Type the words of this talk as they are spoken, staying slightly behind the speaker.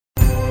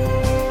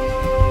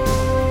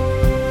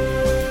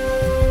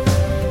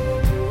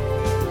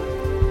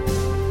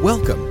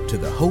Welcome to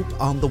the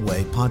Hope on the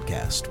Way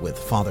podcast with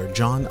Father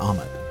John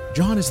Ahmed.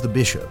 John is the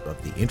bishop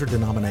of the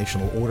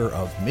Interdenominational Order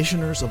of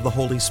Missioners of the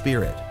Holy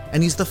Spirit,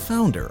 and he's the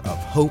founder of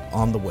Hope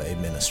on the Way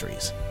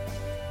Ministries.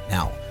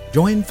 Now,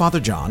 join Father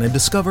John and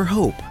discover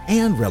hope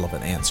and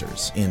relevant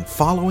answers in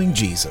following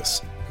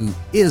Jesus, who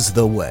is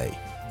the way,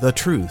 the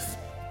truth,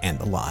 and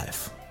the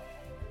life.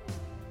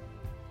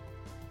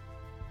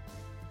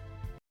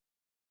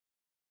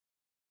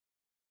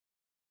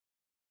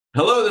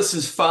 Hello, this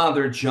is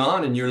Father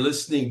John, and you're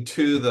listening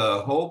to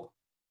the Hope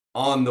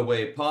on the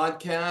Way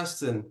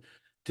podcast. And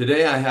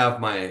today I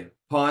have my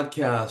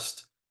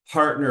podcast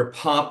partner,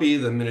 Poppy,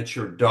 the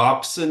miniature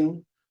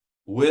dachshund,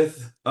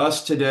 with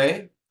us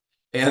today.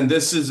 And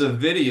this is a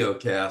video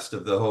cast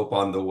of the Hope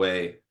on the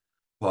Way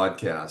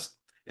podcast.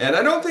 And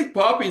I don't think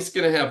Poppy's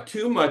going to have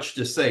too much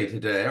to say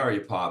today, are you,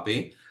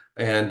 Poppy?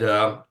 And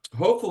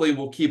hopefully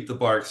we'll keep the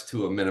barks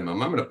to a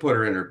minimum. I'm going to put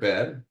her in her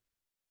bed.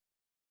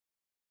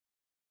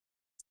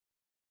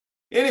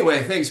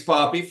 Anyway, thanks,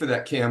 Poppy, for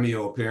that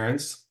cameo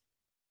appearance.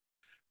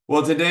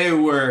 Well, today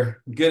we're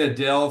going to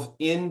delve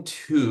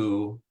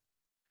into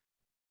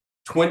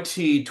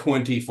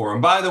 2024.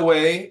 And by the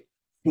way,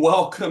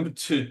 welcome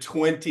to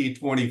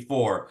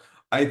 2024.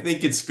 I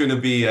think it's going to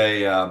be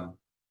a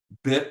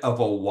bit of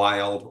a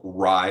wild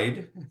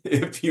ride,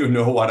 if you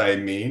know what I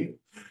mean.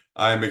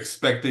 I'm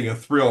expecting a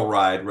thrill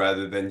ride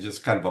rather than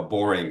just kind of a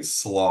boring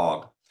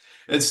slog.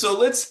 And so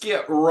let's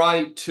get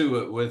right to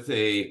it with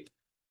a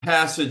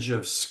passage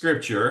of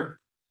scripture.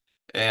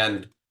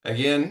 And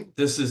again,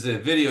 this is a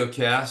video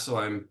cast, so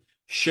I'm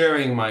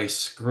sharing my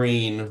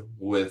screen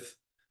with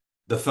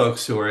the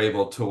folks who are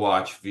able to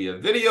watch via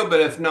video, but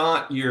if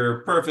not,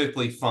 you're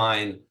perfectly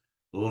fine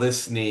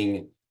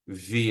listening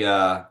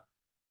via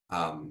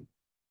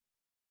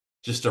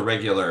just a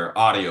regular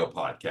audio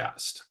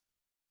podcast.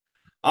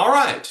 All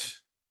right.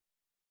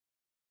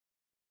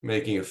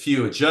 Making a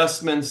few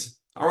adjustments.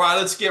 All right,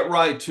 let's get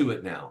right to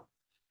it now.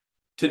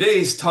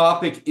 Today's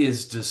topic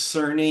is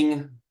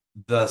discerning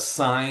the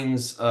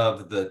signs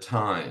of the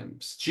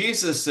times.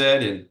 Jesus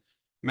said in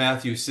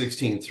Matthew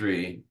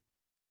 16:3,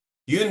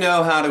 "You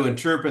know how to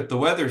interpret the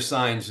weather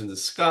signs in the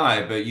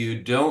sky, but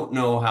you don't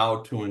know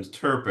how to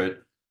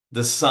interpret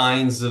the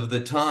signs of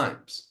the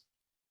times."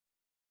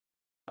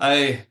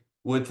 I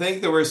would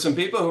think there were some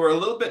people who were a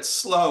little bit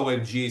slow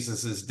in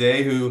Jesus's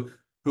day who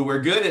were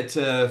good at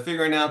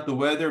figuring out the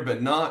weather,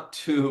 but not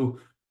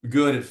too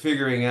good at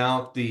figuring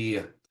out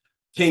the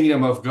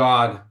Kingdom of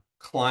God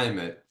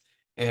climate.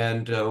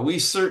 And we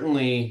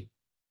certainly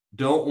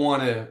don't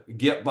want to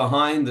get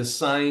behind the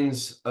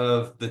signs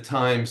of the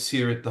times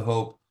here at the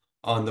Hope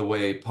on the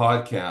Way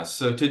podcast.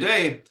 So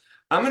today,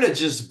 I'm going to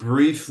just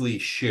briefly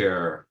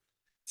share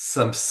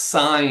some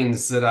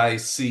signs that I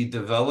see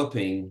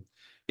developing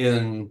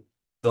in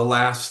the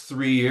last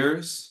 3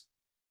 years.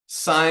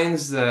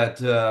 Signs that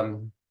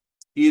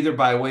either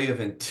by way of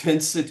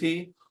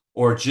intensity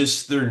or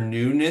just their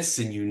newness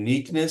and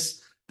uniqueness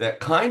that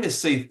kind of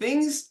say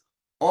things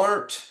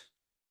aren't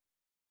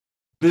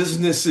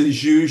business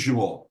as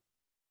usual,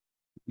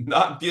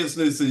 not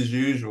business as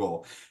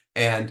usual.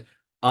 And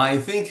I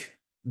think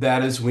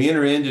that as we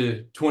enter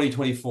into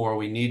 2024,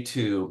 we need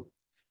to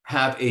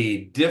have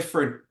a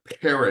different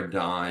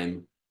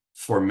paradigm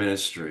for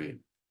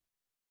ministry.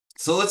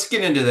 So let's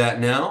get into that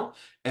now.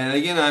 And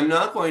again, I'm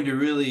not going to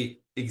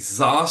really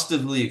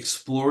exhaustively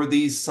explore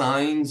these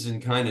signs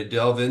and kind of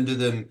delve into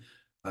them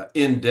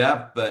in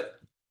depth, but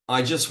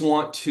I just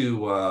want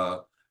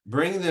to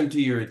bring them to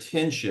your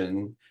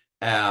attention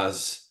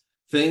as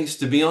things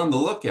to be on the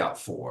lookout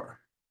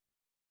for.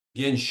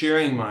 Again,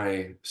 sharing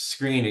my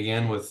screen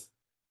again with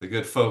the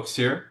good folks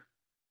here.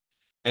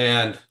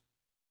 And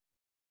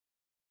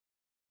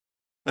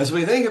as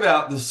we think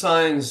about the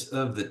signs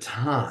of the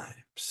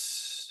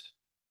times,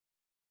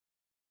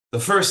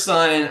 the first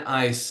sign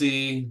I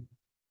see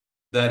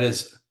that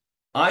is,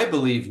 I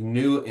believe,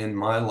 new in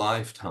my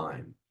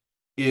lifetime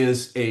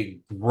is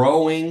a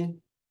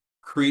growing,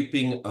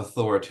 creeping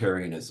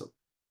authoritarianism.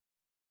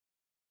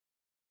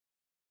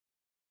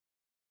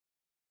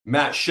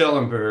 Matt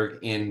Schellenberg,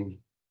 in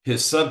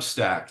his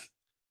Substack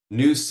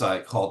news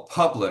site called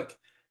Public,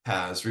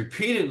 has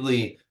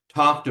repeatedly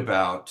talked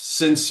about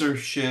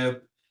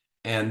censorship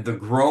and the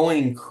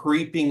growing,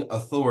 creeping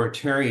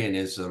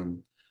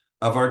authoritarianism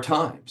of our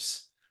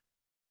times.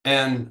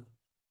 And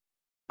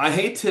I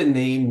hate to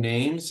name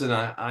names, and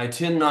I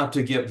tend not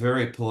to get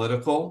very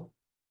political.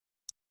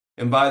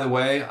 And by the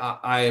way,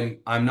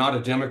 I'm not a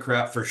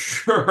Democrat for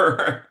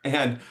sure,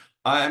 and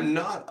I'm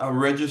not a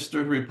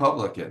registered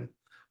Republican.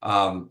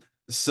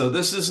 So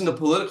this isn't a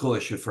political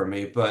issue for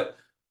me, but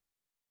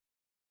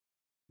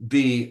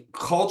the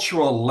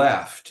cultural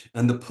left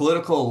and the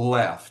political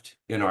left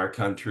in our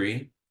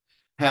country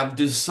have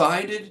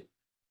decided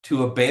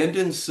to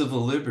abandon civil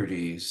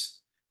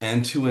liberties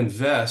and to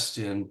invest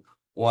in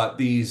what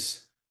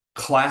these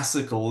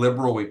classic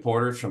liberal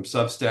reporters from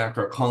Substack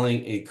are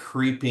calling a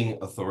creeping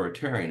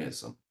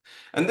authoritarianism.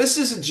 And this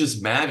isn't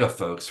just MAGA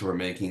folks who are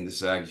making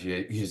this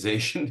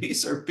accusation.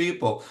 These are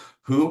people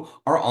who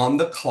are on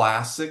the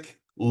classic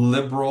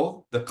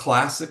liberal, the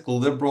classic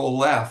liberal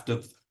left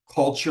of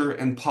culture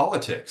and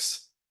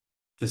politics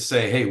to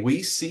say, hey,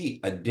 we see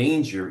a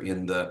danger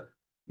in the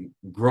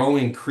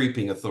growing,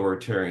 creeping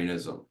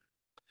authoritarianism.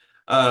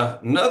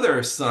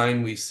 Another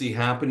sign we see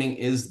happening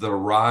is the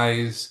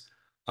rise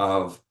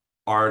of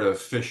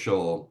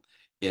artificial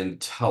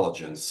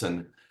intelligence.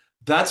 And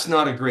that's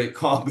not a great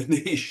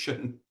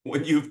combination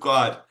when you've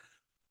got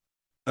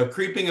a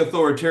creeping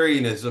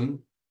authoritarianism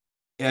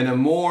and a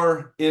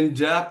more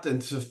in-depth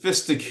and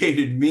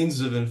sophisticated means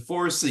of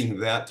enforcing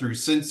that through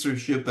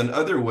censorship and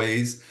other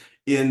ways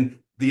in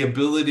the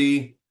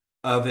ability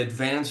of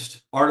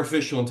advanced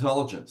artificial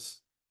intelligence.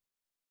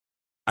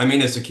 I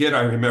mean, as a kid,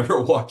 I remember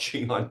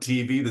watching on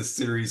TV the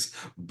series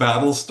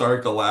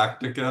Battlestar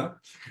Galactica.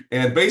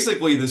 And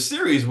basically, the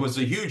series was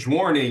a huge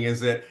warning is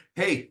that,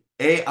 hey,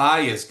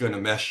 AI is going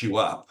to mess you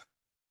up.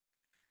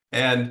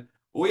 And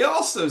we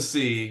also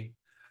see,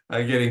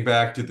 getting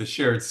back to the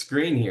shared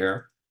screen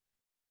here,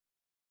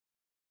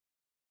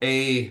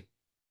 a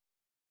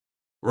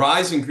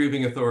rise in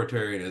creeping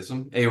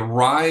authoritarianism, a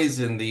rise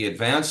in the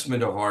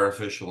advancement of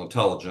artificial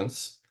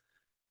intelligence.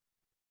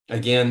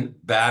 Again,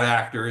 bad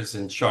actors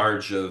in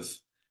charge of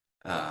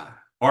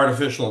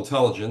artificial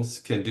intelligence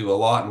can do a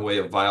lot in way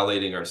of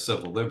violating our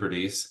civil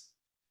liberties.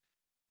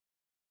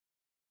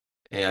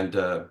 And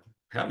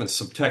having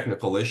some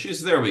technical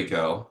issues. There we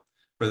go.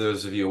 For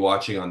those of you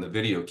watching on the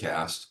video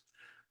cast.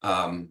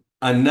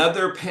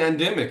 Another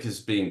pandemic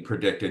is being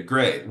predicted.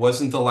 Great.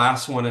 Wasn't the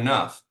last one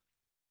enough?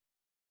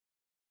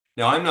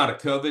 Now, I'm not a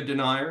COVID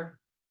denier.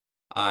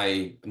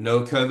 I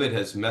know COVID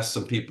has messed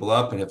some people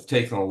up and have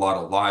taken a lot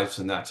of lives,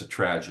 and that's a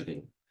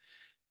tragedy.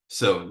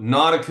 So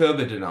not a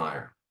COVID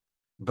denier.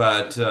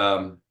 But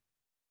on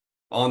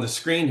the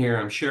screen here,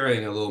 I'm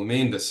sharing a little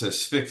meme that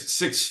says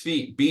 6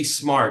 feet, be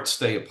smart,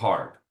 stay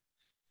apart.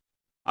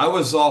 I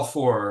was all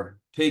for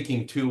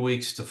taking 2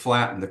 weeks to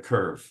flatten the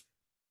curve.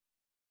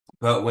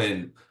 But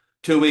when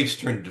 2 weeks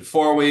turned into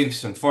 4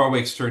 weeks, and 4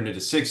 weeks turned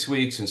into 6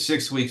 weeks, and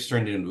 6 weeks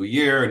turned into a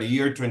year, and a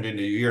year turned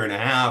into a year and a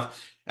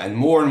half, and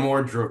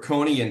more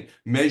draconian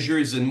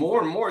measures, and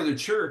more the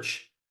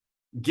church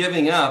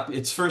giving up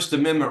its First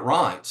Amendment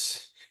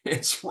rights,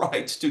 its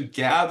rights to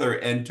gather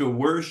and to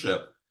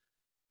worship.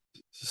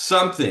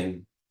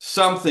 Something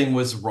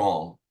was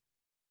wrong.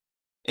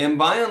 And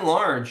by and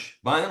large,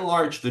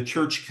 the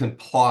church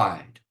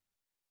complied.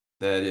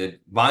 That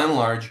it, by and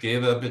large,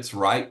 gave up its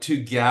right to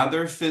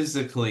gather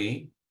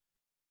physically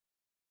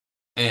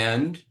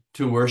and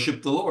to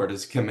worship the Lord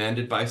as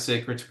commanded by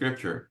sacred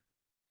scripture.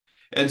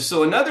 And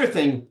so another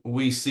thing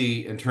we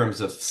see in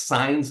terms of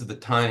signs of the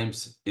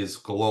times is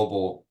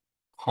global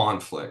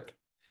conflict.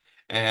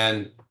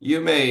 And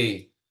you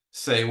may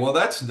say, well,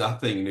 that's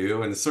nothing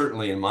new. And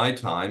certainly in my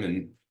time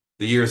and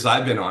the years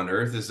I've been on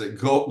earth is that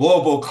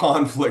global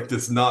conflict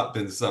has not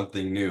been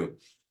something new.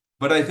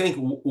 But I think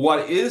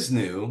what is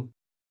new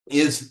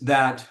is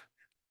that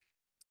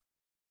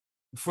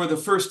for the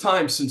first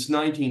time since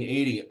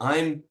 1980,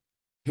 I'm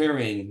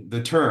hearing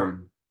the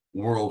term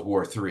World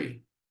War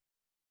III.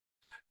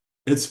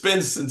 It's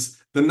been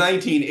since the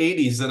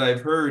 1980s that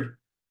I've heard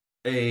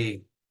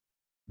a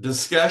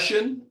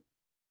discussion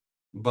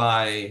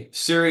by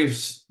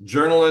serious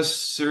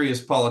journalists,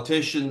 serious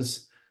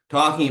politicians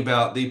talking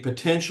about the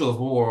potential of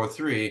World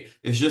War III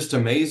is just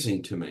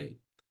amazing to me.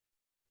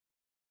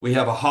 We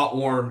have a hot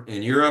war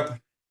in Europe.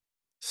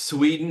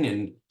 Sweden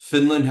and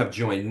Finland have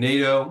joined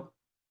NATO.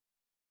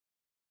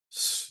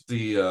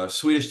 The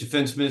Swedish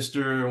defense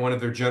minister, one of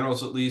their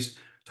generals at least,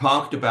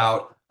 talked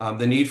about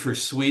the need for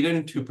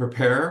Sweden to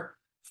prepare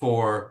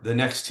for the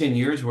next 10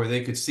 years where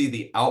they could see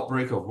the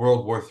outbreak of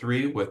World War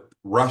III with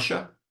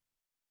Russia.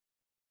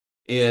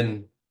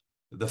 In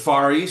the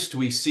Far East,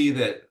 we see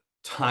that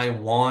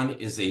Taiwan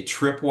is a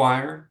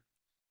tripwire.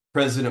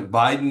 President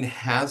Biden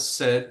has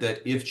said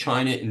that if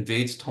China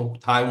invades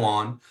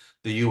Taiwan,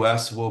 the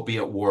US will be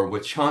at war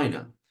with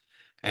China.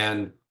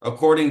 And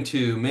according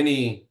to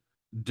many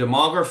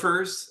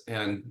demographers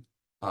and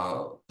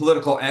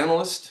political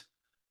analysts,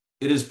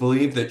 it is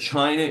believed that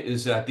China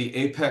is at the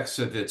apex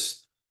of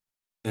its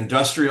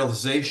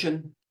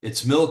industrialization,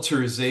 its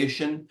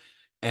militarization,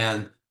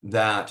 and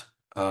that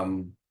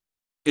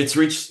it's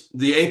reached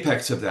the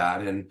apex of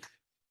that. And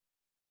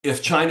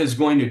if China is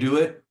going to do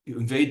it,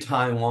 invade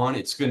Taiwan,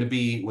 it's going to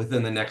be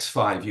within the next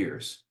 5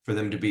 years for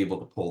them to be able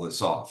to pull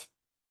this off.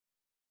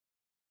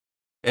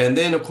 And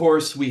then, of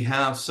course, we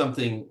have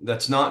something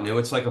that's not new.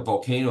 It's like a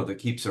volcano that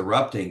keeps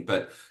erupting,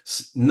 but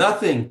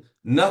nothing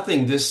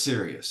this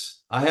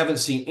serious. I haven't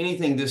seen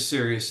anything this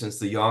serious since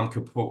the Yom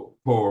Kippur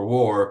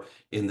War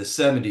in the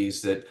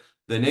 70s, that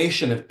the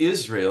nation of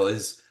Israel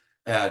is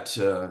at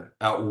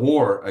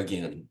war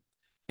again.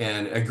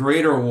 And a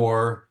greater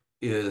war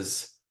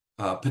is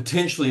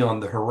potentially on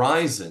the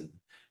horizon.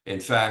 In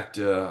fact,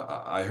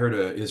 I heard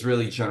an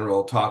Israeli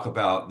general talk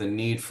about the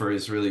need for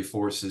Israeli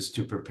forces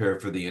to prepare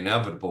for the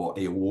inevitable,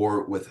 a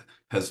war with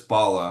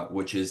Hezbollah,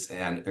 which is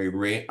an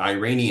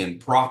Iranian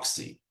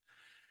proxy.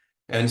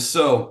 And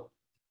so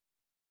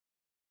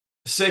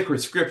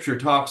sacred scripture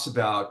talks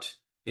about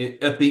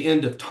at the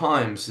end of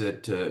times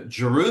that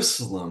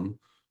Jerusalem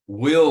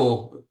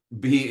will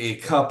be a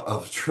cup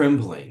of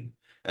trembling,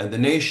 and the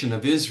nation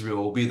of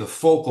Israel will be the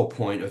focal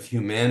point of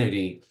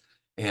humanity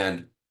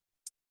and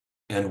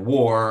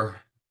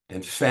war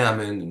and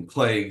famine and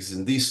plagues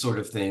and these sort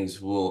of things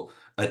will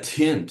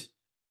attend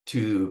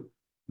to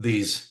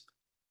these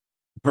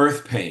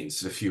birth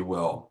pains, if you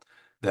will,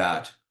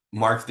 that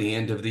mark the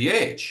end of the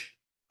age.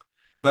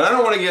 But I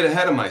don't want to get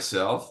ahead of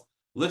myself.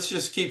 Let's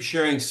just keep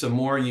sharing some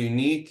more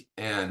unique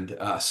and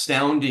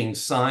astounding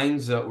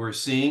signs that we're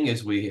seeing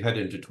as we head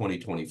into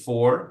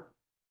 2024.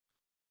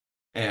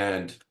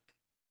 And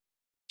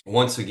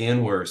once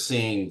again, we're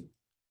seeing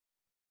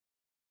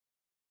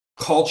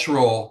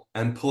cultural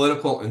and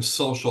political and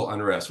social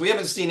unrest. We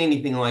haven't seen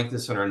anything like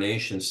this in our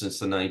nation since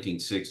the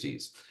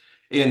 1960s.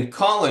 In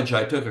college,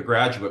 I took a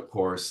graduate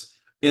course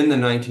in the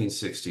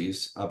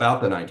 1960s,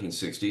 about the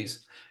 1960s,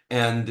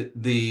 and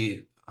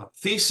the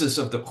thesis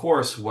of the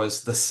course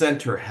was the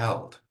center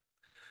held.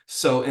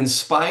 So in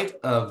spite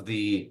of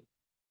the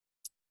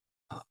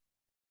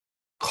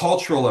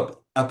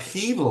cultural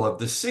upheaval of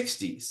the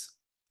 60s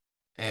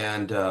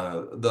and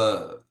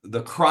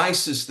the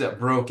crisis that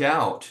broke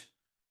out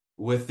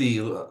with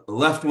the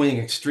left-wing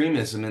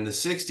extremism in the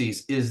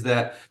 60s, is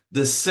that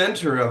the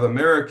center of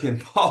American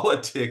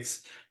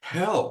politics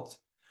held.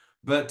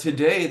 But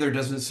today, there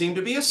doesn't seem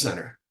to be a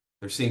center.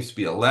 There seems to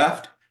be a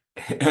left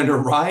and a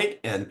right,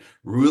 and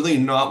really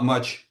not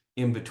much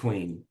in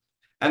between.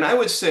 And I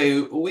would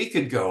say we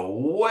could go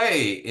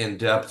way in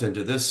depth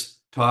into this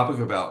topic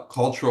about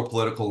cultural,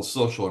 political, and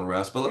social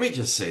unrest. But let me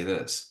just say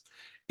this,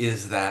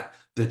 is that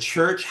the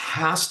church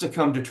has to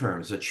come to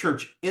terms. The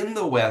church in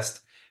the West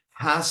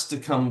has to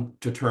come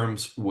to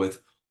terms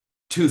with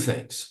two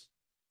things.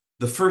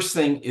 The first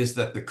thing is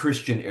that the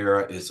Christian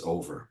era is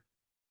over,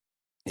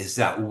 is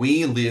that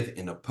we live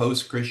in a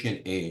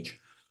post-Christian age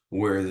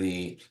where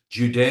the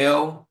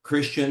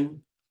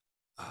Judeo-Christian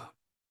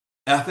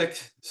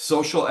ethic,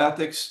 social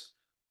ethics,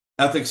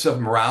 ethics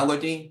of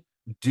morality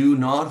do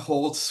not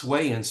hold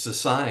sway in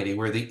society,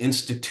 where the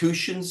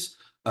institutions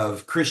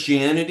of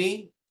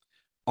Christianity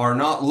are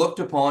not looked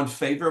upon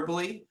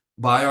favorably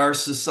by our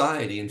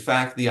society. In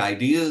fact, the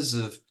ideas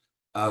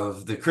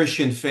of the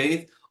Christian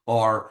faith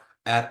are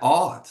at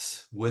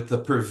odds with the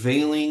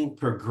prevailing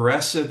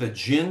progressive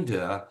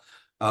agenda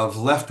of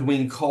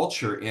left-wing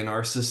culture in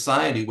our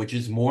society, which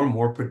is more and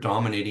more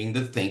predominating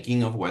the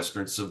thinking of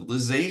Western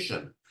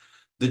civilization.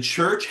 The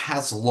church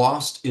has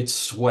lost its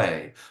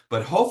sway,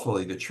 but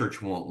hopefully the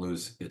church won't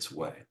lose its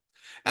way.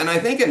 And I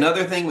think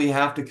another thing we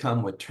have to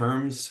come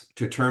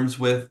to terms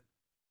with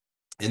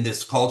in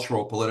this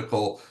cultural,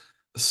 political,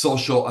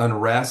 social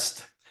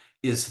unrest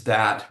is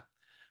that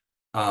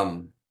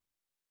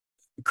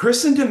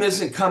Christendom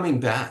isn't coming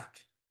back.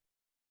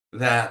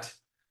 That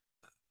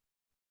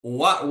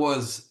what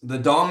was the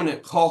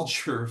dominant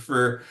culture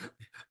for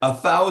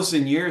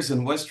 1,000 years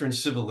in Western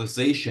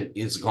civilization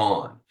is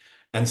gone.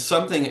 And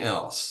something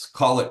else,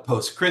 call it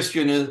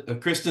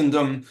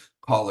post-Christendom,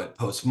 call it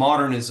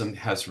postmodernism,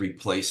 has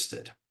replaced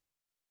it.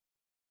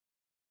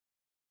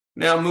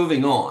 Now,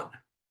 moving on.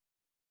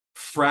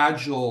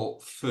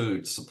 Fragile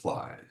food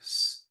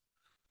supplies.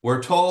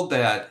 We're told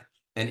that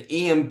an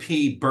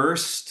EMP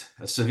burst,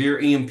 a severe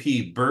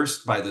EMP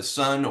burst by the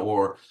sun,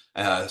 or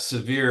a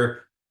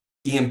severe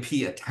EMP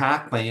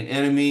attack by an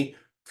enemy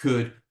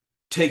could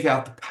take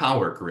out the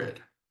power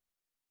grid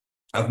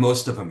of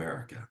most of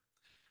America,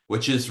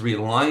 which is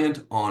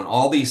reliant on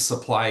all these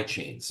supply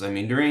chains. I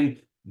mean,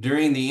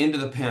 during the end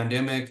of the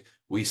pandemic,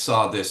 we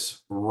saw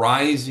this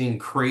rising,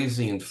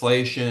 crazy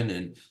inflation,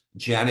 and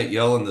Janet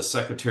Yellen, the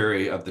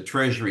Secretary of the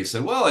Treasury,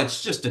 said, well,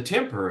 it's just a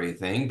temporary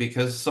thing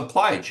because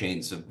supply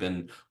chains have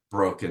been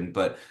broken,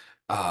 but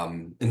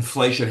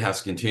inflation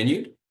has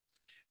continued.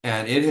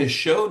 And it has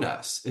shown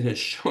us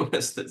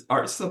that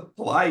our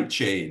supply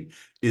chain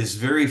is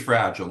very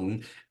fragile,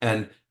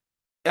 and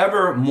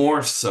ever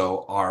more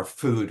so our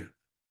food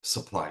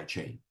supply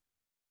chain.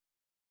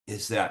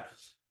 Is that,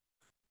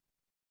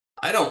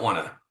 I don't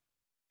want to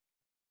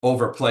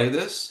overplay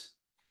this,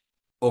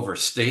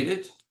 overstate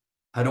it.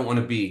 I don't want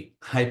to be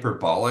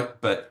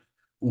hyperbolic, but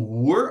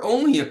we're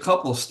only a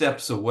couple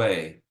steps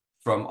away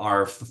from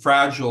our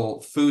fragile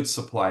food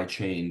supply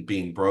chain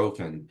being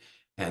broken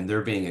and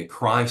there being a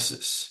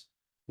crisis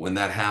when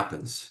that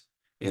happens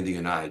in the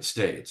United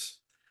States.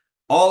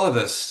 All of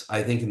us,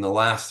 I think, in the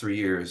last 3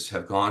 years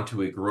have gone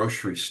to a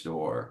grocery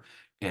store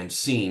and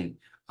seen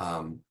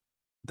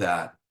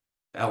that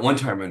at one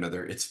time or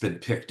another it's been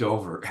picked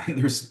over, and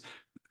there's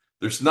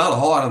not a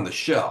whole lot on the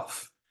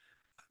shelf.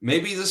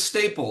 Maybe the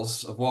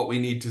staples of what we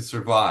need to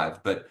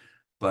survive, but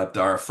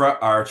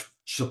our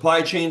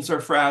supply chains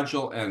are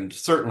fragile, and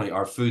certainly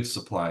our food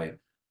supply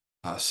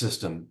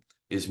system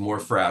is more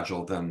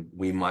fragile than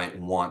we might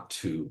want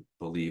to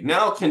believe.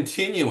 Now,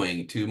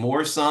 continuing to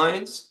more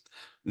signs,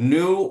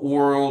 New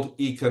World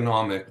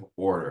Economic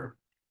Order.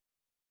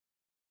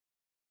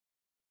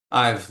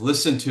 I've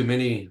listened to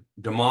many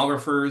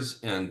demographers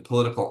and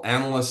political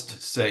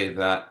analysts say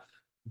that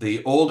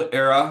the old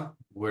era,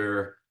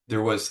 where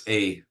there was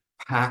a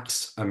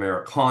Pax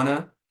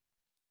Americana,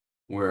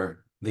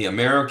 where the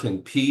American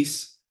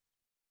peace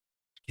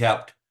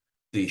kept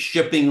the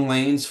shipping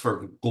lanes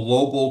for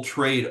global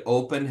trade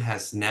open,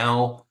 has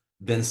now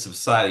been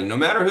subsiding. No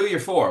matter who you're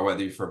for,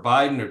 whether you're for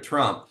Biden or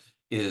Trump,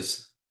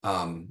 is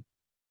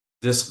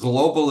this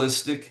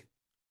globalistic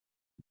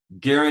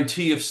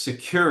guarantee of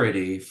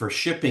security for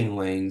shipping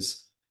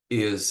lanes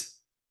is,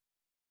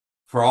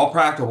 for all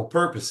practical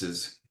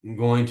purposes,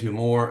 going to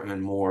more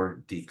and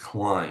more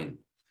decline.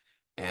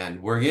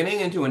 And we're getting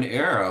into an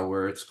era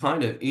where it's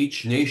kind of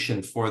each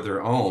nation for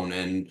their own,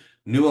 and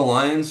new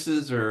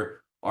alliances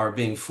are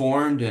being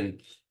formed,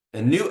 and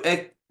a new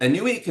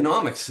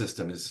economic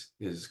system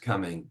is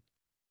coming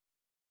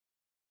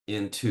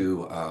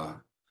into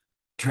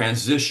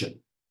transition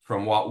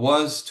from what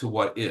was to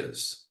what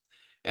is.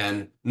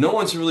 And no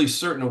one's really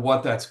certain of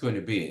what that's going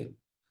to be.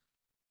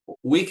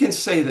 We can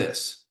say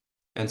this,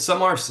 and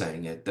some are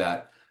saying it,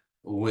 that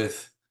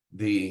with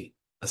the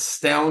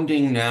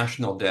astounding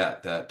national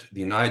debt that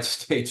the United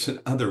States and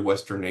other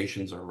Western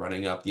nations are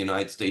running up, the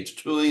United States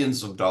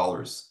trillions of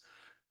dollars,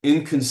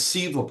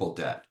 inconceivable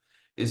debt,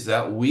 is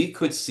that we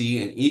could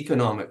see an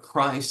economic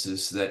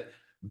crisis that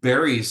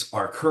buries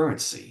our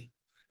currency,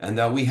 and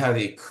that we have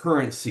a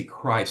currency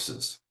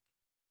crisis.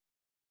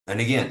 And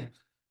again,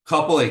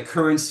 couple a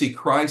currency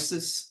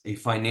crisis, a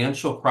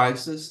financial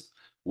crisis,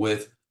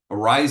 with a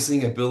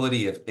rising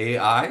ability of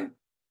AI,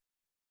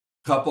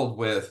 coupled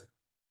with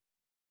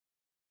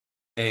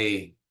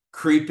a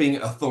creeping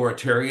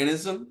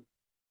authoritarianism,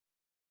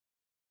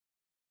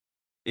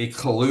 a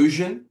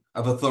collusion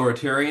of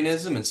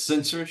authoritarianism and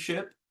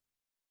censorship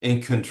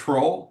and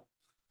control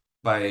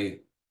by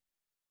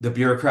the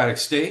bureaucratic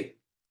state,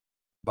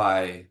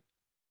 by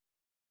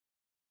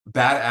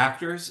bad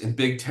actors in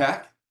big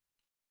tech.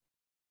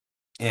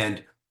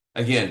 And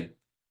again,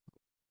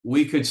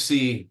 we could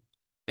see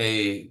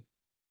a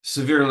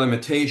severe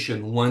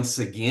limitation once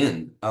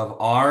again of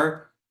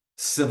our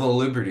civil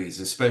liberties,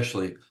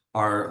 especially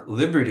our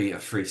liberty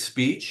of free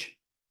speech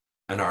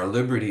and our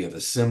liberty of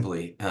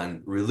assembly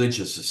and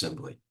religious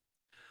assembly.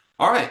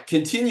 All right,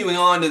 continuing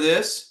on to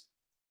this,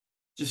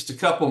 just a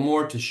couple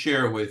more to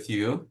share with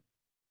you.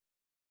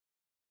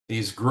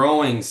 These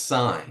growing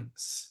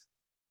signs.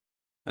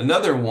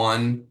 Another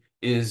one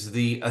is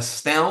the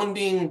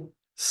astounding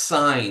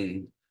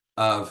sign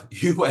of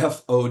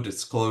UFO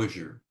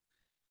disclosure.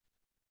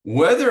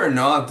 Whether or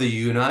not the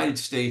United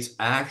States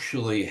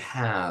actually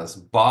has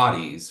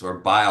bodies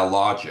or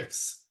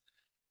biologics,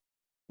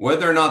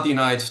 whether or not the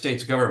United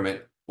States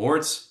government or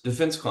its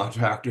defense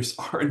contractors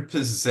are in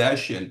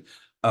possession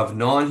of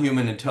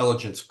non-human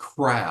intelligence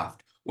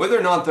craft, whether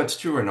or not that's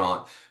true or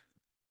not,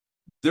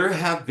 there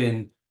have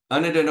been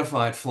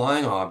unidentified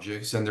flying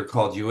objects, and they're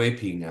called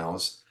UAP now,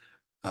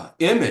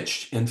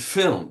 imaged and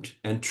filmed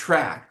and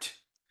tracked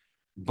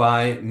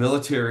by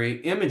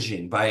military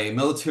imaging, by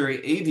military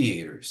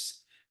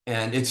aviators.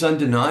 And it's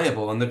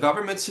undeniable. And the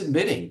government's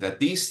admitting that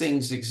these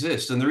things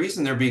exist. And the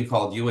reason they're being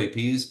called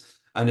UAPs,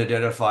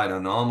 unidentified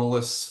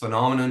anomalous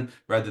phenomenon,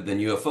 rather than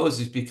UFOs,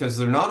 is because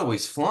they're not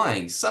always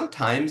flying.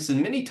 Sometimes,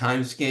 in many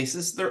times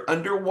cases, they're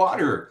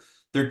underwater.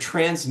 They're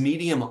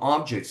transmedium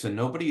objects, and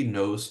nobody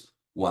knows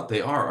what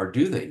they are, or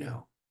do they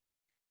know?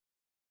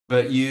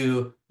 But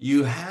you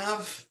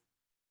have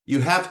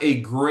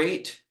a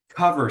great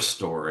cover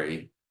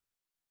story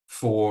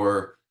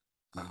for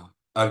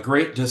a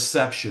great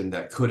deception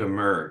that could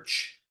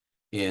emerge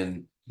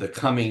in the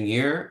coming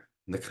year,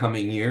 in the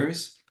coming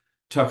years.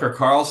 Tucker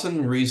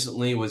Carlson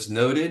recently was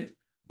noted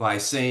by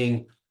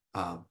saying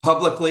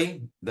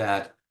publicly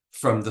that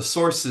from the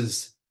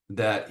sources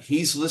that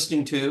he's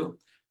listening to,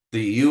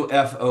 the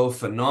UFO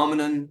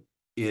phenomenon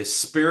is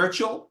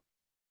spiritual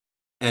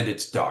and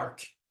it's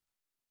dark.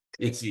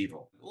 It's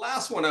evil.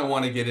 Last one I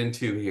want to get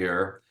into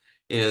here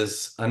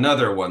is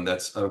another one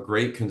that's of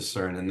great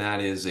concern, and that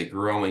is a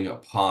growing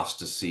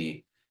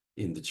apostasy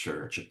in the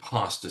church,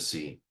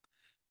 apostasy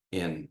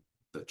in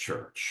the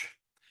church.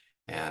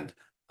 And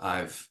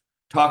I've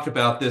talked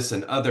about this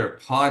in other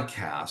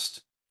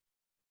podcasts,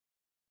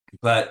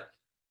 but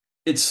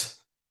it's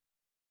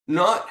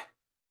not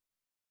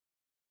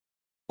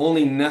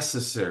only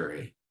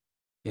necessary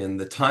in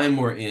the time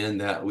we're in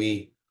that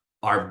we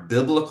are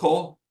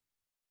biblical,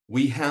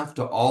 we have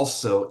to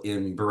also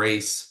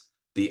embrace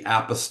the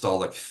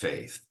apostolic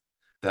faith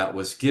that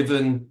was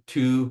given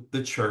to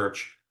the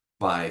church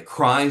by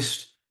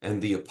Christ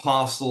and the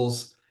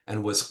apostles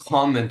and was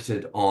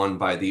commented on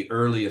by the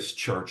earliest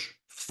church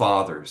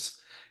fathers.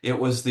 It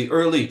was the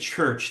early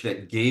church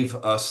that gave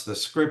us the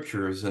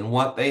scriptures, and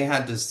what they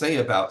had to say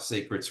about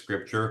sacred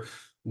scripture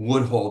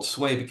would hold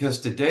sway, because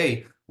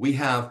today we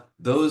have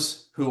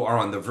those who are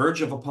on the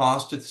verge of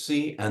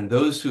apostasy and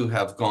those who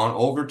have gone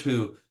over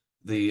to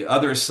the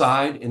other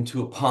side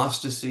into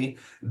apostasy.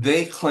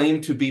 They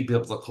claim to be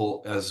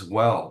biblical as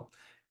well.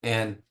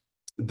 And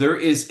there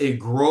is a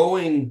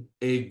growing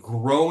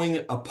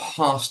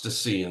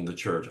apostasy in the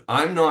church.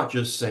 I'm not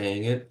just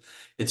saying it.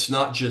 it's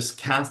not just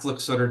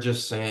Catholics that are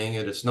just saying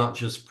it, it's not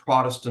just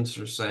Protestants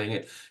are saying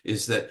it,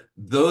 is that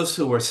those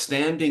who are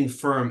standing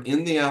firm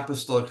in the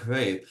apostolic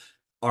faith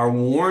are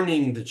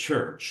warning the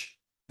church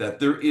that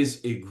there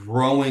is a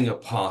growing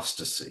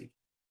apostasy.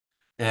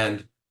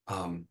 And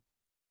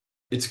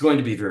it's going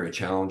to be very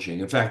challenging.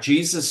 In fact,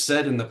 Jesus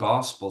said in the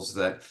Gospels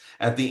that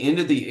at the end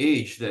of the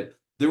age, that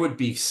there would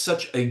be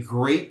such a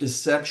great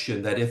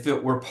deception that if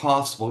it were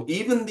possible,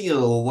 even the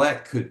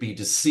elect could be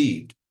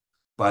deceived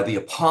by the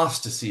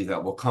apostasy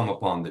that will come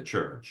upon the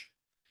church.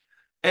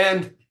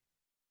 And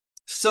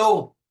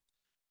so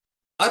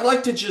I'd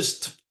like to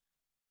just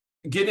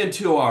get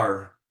into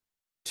our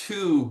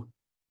two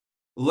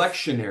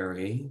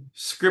lectionary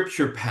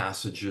scripture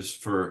passages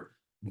for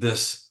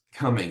this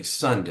coming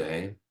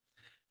Sunday.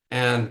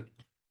 And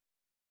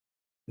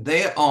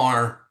they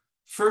are,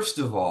 first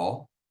of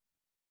all,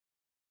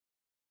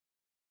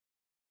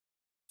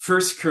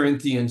 1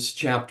 Corinthians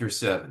chapter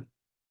 7.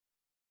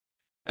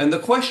 And the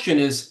question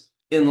is,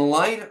 in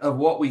light of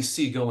what we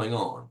see going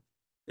on,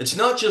 it's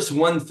not just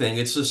one thing,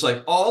 it's just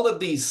like all of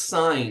these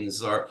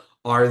signs are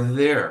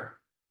there.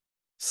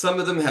 Some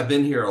of them have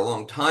been here a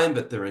long time,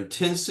 but their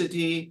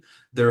intensity,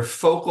 their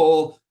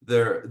focal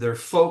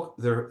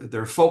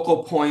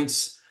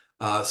points,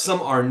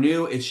 some are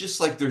new. It's just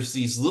like there's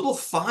these little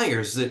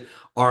fires that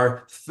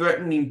are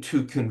threatening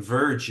to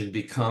converge and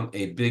become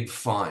a big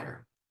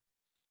fire.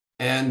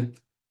 And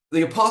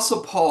the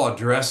Apostle Paul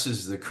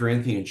addresses the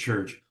Corinthian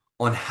church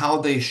on how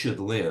they should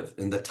live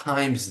in the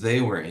times they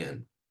were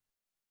in.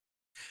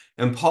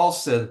 And Paul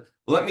said,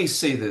 let me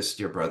say this,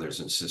 dear brothers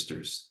and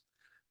sisters,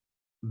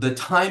 the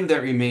time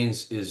that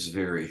remains is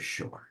very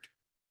short.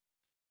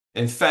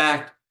 In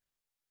fact,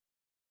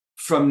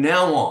 from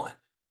now on,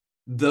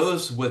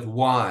 those with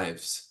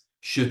wives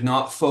should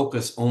not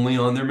focus only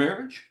on their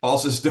marriage. Paul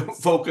says, don't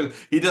focus.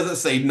 He doesn't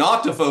say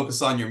not to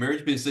focus on your marriage,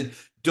 but he said,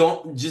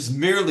 don't just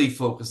merely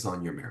focus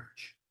on your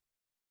marriage.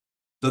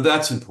 So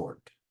that's important.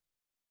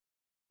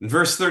 In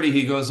verse 30,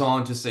 he goes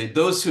on to say,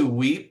 those who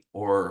weep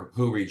or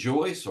who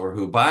rejoice or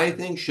who buy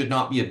things should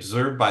not be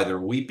observed by their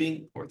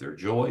weeping or their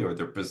joy or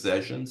their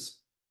possessions.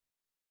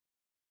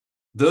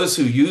 Those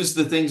who use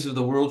the things of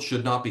the world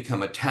should not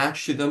become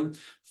attached to them,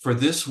 for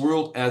this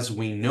world as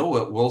we know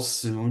it will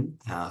soon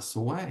pass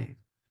away.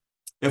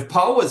 If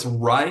Paul was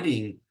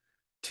writing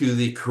to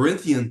the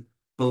Corinthian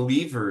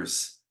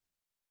believers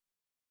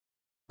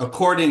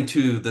according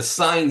to the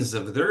signs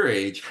of their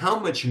age, how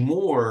much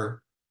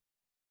more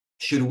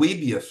should we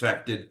be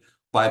affected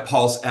by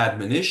Paul's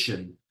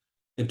admonition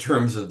in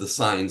terms of the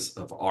signs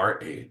of our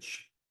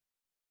age?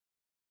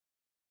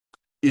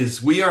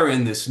 Is we are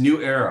in this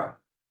new era.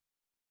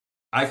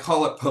 I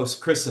call it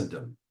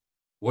post-Christendom,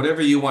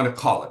 whatever you want to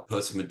call it,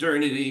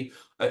 post-modernity.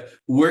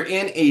 We're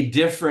in a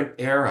different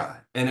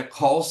era, and it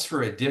calls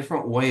for a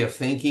different way of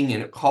thinking,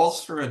 and it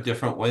calls for a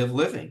different way of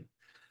living.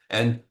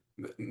 And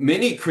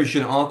many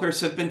Christian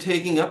authors have been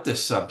taking up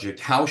this subject.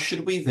 How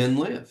should we then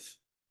live?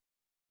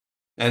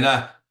 And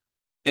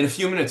in a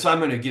few minutes, I'm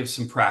going to give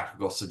some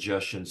practical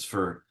suggestions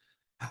for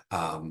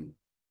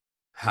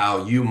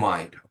how you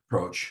might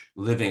approach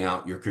living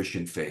out your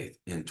Christian faith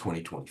in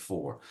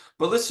 2024.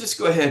 But let's just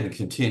go ahead and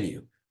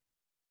continue.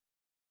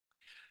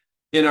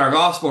 In our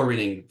gospel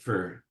reading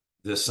for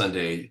this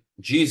Sunday,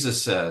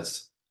 Jesus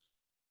says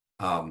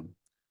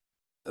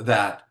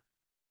that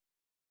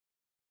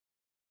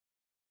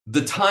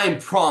the time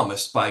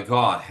promised by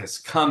God has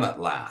come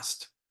at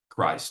last,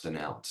 Christ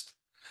announced.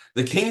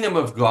 The kingdom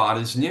of God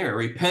is near.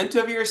 Repent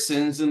of your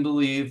sins and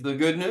believe the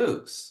good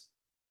news.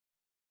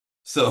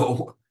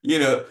 So,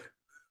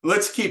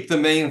 let's keep the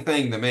main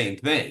thing the main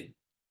thing.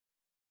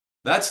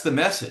 That's the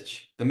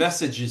message. The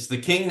message is the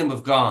kingdom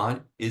of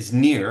God is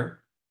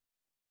near.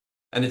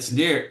 And it's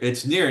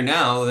near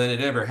now than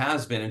it ever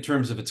has been in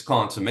terms of its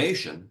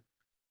consummation.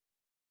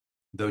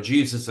 Though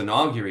Jesus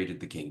inaugurated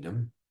the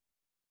kingdom,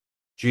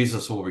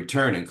 Jesus will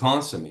return and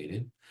consummate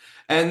it.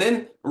 And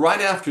then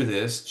right after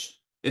this,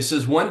 it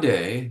says one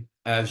day,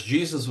 as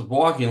Jesus was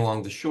walking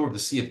along the shore of the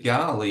Sea of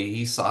Galilee,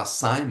 he saw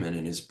Simon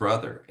and his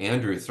brother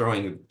Andrew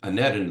throwing a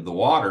net into the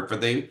water, for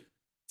they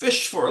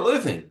fished for a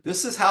living.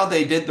 This is how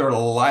they did their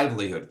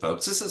livelihood,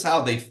 folks. This is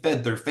how they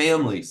fed their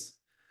families.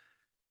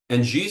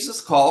 And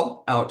Jesus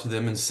called out to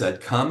them and said,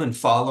 come and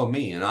follow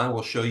me, and I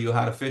will show you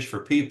how to fish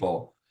for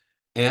people.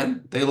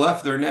 And they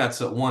left their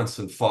nets at once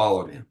and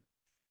followed him.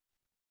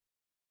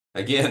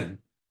 Again,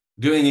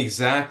 doing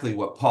exactly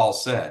what Paul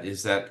said,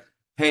 is that,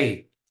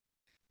 hey,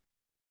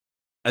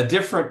 a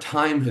different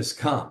time has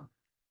come.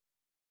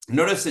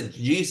 Notice that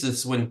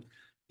Jesus, when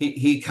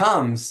he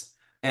comes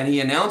and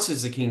he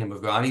announces the kingdom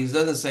of God, he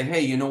doesn't say,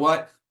 hey, you know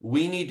what?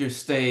 We need to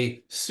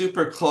stay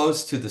super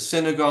close to the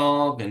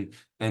synagogue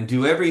and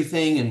do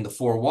everything in the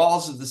four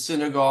walls of the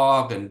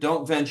synagogue and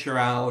don't venture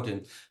out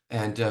and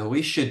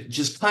we should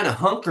just kind of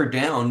hunker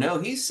down. No,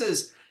 he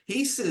says,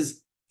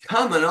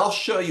 come and I'll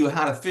show you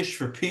how to fish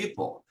for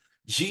people.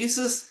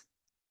 Jesus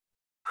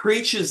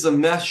preaches a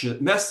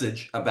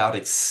message about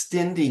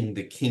extending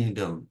the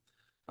kingdom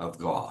of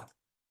God.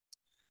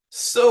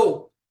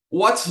 So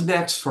what's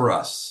next for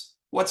us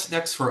What's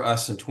next for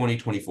us in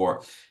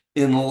 2024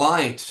 in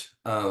light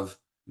of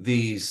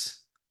these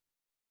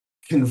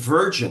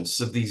convergence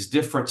of these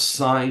different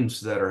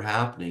signs that are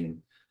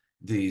happening,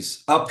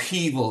 these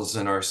upheavals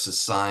in our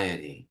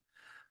society,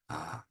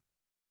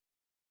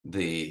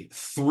 the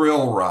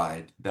thrill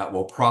ride that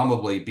will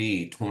probably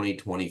be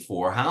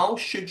 2024? How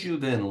should you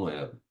then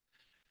live?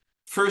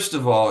 First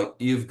of all,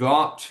 you've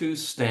got to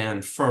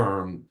stand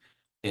firm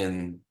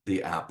in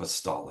the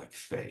apostolic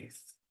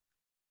faith.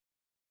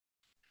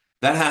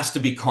 That has to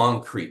be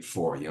concrete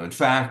for you. In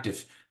fact,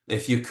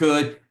 if you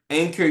could,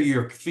 anchor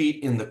your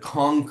feet in the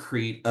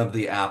concrete of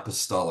the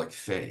apostolic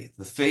faith,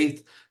 the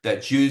faith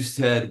that Jews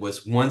said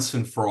was once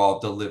and for all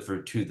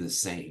delivered to the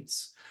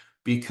saints.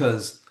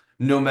 Because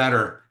no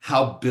matter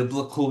how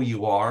biblical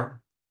you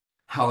are,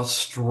 how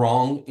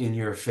strong in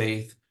your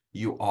faith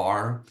you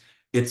are,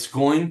 it's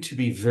going to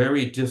be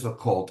very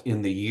difficult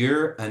in the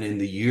year and in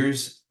the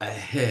years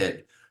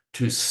ahead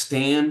to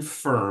stand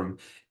firm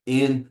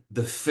in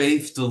the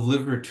faith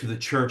delivered to the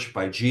church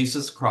by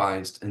Jesus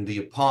Christ and the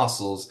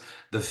apostles,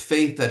 the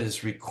faith that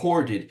is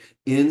recorded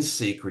in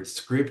sacred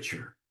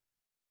scripture.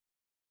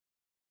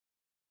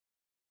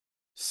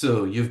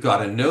 So you've got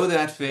to know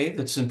that faith.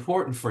 It's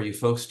important for you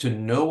folks to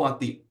know what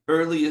the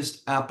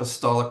earliest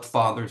apostolic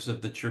fathers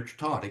of the church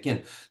taught.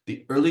 Again,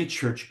 the early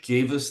church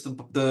gave us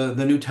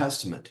the New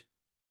Testament.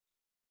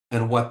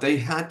 And what they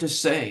had to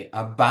say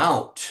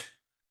about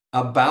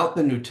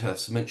the New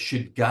Testament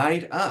should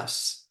guide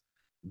us.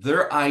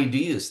 Their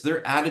ideas,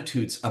 their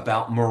attitudes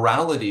about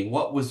morality,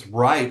 what was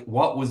right,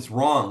 what was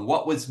wrong,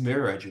 what was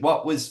marriage,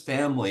 what was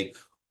family,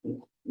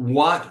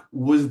 what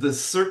was the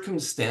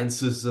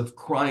circumstances of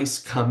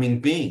Christ's coming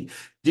being.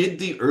 Did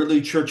the early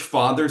church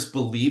fathers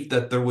believe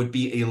that there would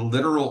be a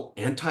literal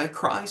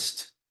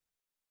antichrist?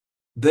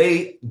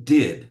 They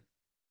did,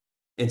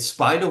 in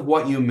spite of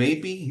what you may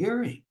be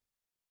hearing.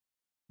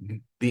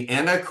 The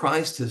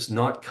antichrist has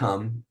not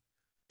come.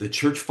 The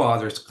church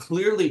fathers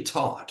clearly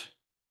taught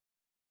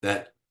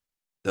that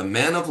the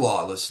man of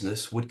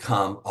lawlessness would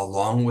come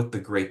along with the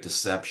great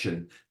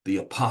deception, the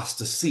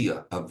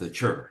apostasia of the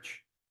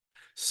church.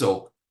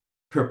 So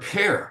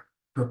prepare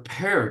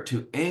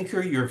to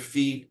anchor your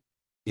feet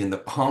in the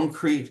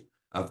concrete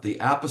of the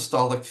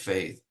apostolic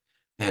faith,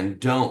 and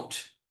don't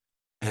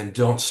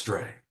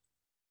stray.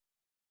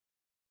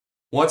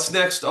 What's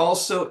next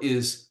also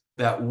is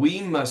that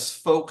we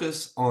must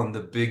focus on the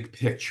big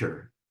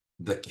picture,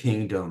 the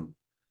kingdom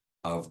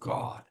of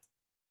God.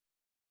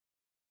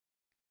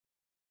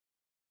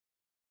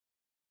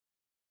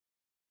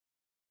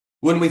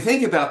 When we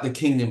think about the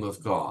kingdom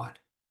of God,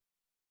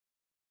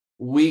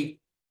 we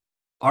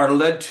are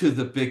led to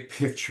the big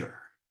picture.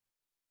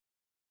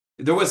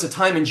 There was a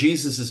time in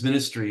Jesus's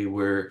ministry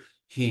where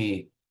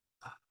he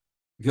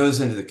goes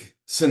into the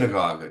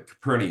synagogue at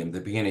Capernaum, the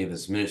beginning of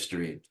his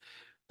ministry.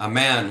 A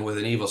man with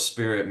an evil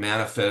spirit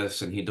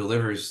manifests, and he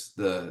delivers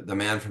the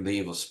man from the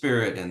evil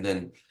spirit. And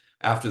then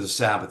after the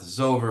Sabbath is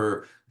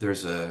over,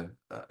 there's a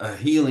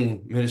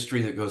healing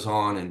ministry that goes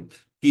on in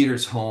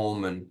Peter's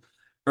home. And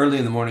early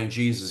in the morning,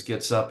 Jesus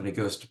gets up and he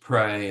goes to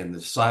pray, and the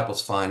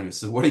disciples find him and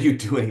say, "What are you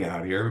doing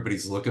out here?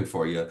 Everybody's looking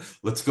for you.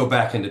 Let's go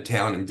back into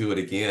town and do it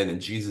again."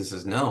 And Jesus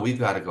says, "No, we've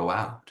got to go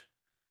out.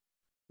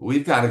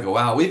 We've got to go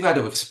out. We've got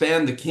to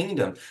expand the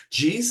kingdom."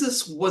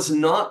 Jesus was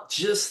not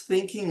just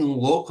thinking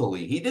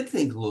locally. He did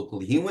think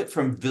locally. He went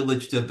from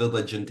village to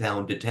village and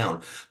town to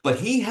town, but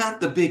he had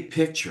the big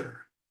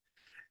picture.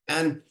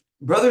 And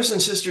brothers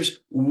and sisters,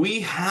 we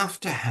have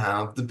to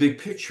have the big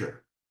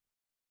picture,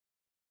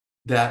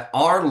 that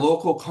our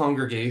local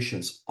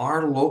congregations,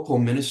 our local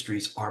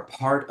ministries are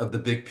part of the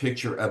big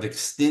picture of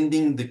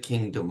extending the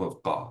kingdom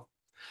of God.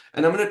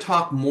 And I'm going to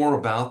talk more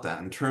about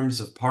that in terms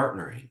of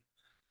partnering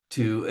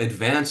to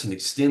advance and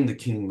extend the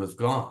kingdom of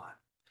God.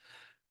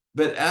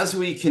 But as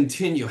we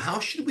continue, how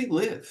should we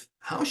live?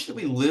 How should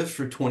we live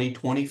for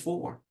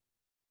 2024?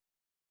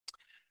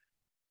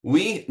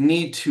 We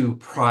need to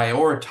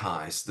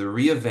prioritize the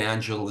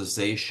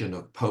re-evangelization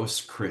of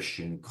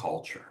post-Christian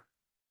culture.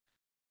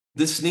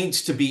 This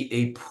needs to be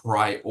a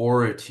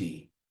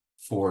priority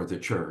for the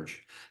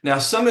church. Now,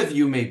 some of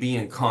you may be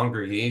in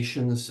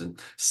congregations, and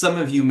some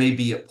of you may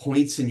be at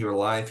points in your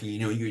life,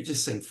 you're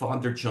just saying,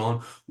 "Father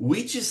John,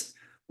 we just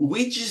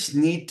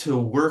need to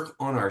work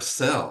on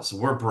ourselves.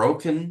 We're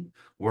broken,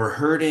 we're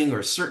hurting,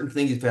 or certain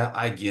things that."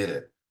 I get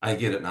it.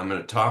 And I'm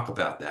going to talk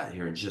about that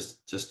here in just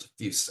a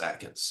few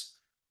seconds.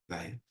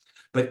 Okay.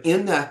 But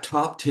in that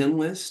top 10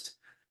 list,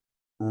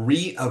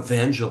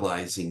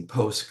 re-evangelizing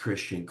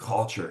post-Christian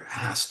culture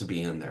has to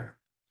be in there.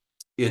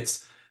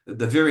 It's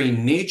the very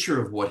nature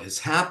of what has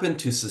happened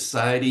to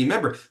society.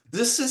 Remember,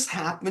 this has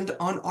happened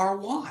on our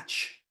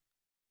watch.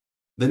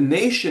 The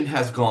nation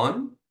has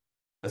gone,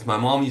 as my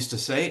mom used to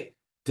say,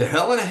 to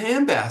hell in a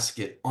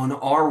handbasket on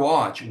our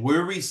watch.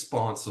 We're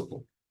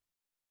responsible.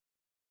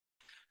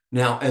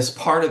 Now, as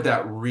part of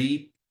that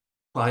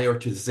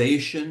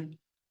reprioritization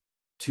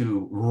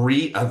to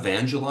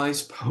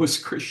re-evangelize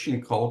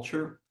post-Christian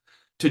culture,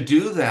 to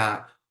do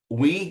that,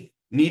 we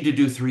need to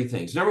do three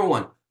things. Number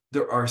one,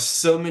 there are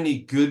so many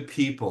good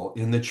people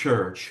in the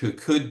church who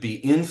could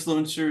be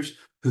influencers,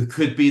 who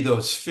could be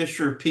those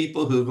fisher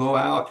people who go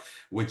out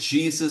with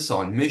Jesus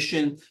on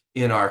mission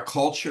in our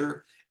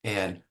culture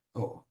and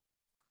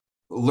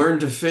learn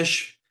to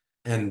fish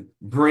and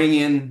bring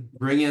in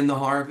the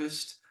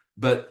harvest.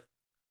 But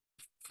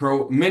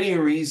for many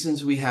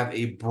reasons, we have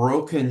a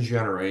broken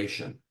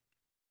generation.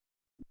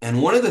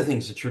 And one of the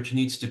things the church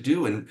needs to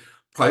do in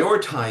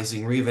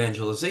prioritizing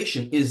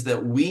re-evangelization is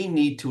that we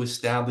need to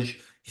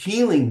establish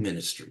healing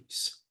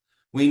ministries.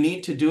 We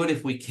need to do it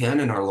if we can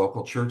in our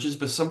local churches,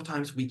 but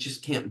sometimes we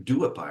just can't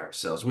do it by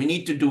ourselves. We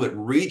need to do it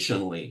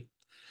regionally.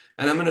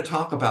 And I'm going to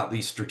talk about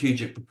these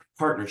strategic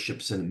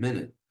partnerships in a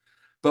minute.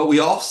 But we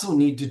also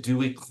need to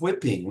do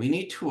equipping. We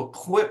need to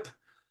equip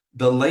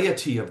the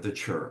laity of the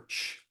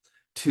church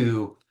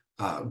to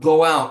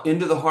go out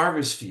into the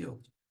harvest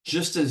field,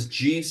 just as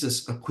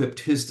Jesus equipped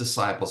his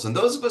disciples. And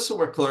those of us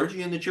who are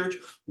clergy in the church,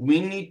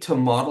 we need to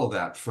model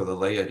that for the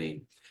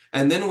laity.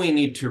 And then we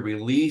need to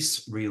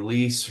release the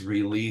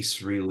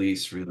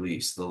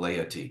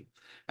laity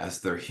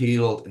as they're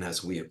healed and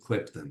as we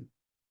equip them.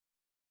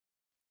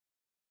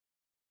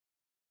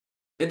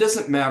 It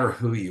doesn't matter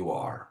who you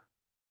are.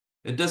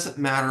 It doesn't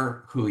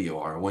matter who you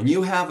are. When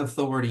you have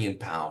authority and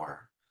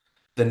power,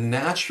 the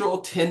natural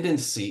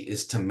tendency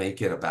is to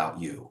make it about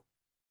you.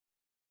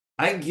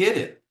 I get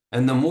it.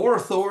 And the more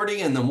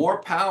authority and the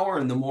more power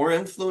and the more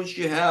influence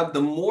you have,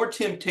 the more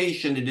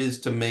temptation it is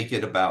to make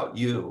it about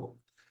you.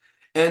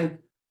 And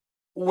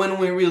when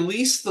we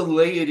release the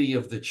laity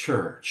of the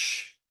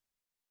church,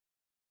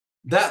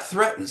 that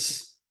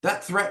threatens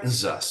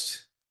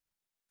us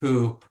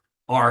who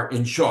are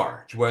in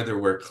charge, whether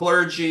we're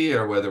clergy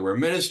or whether we're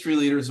ministry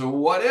leaders or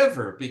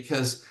whatever,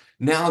 because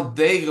now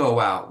they go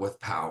out with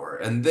power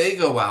and they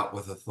go out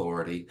with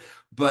authority.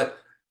 But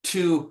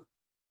to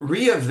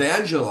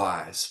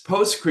re-evangelize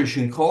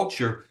post-Christian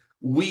culture,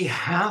 we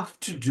have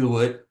to do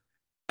it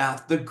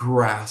at the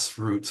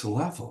grassroots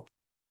level.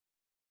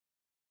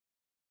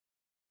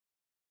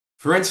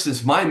 For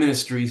instance, my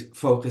ministry's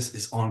focus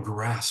is on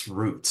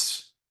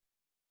grassroots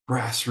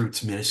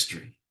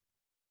ministry.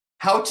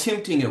 How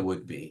tempting it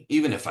would be,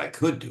 even if I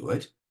could do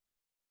it,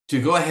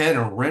 to go ahead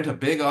and rent a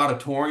big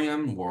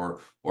auditorium or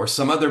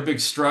some other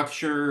big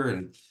structure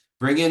and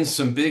bring in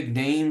some big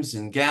names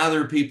and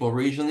gather people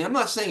regionally. I'm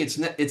not saying it's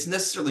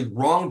necessarily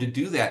wrong to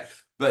do that,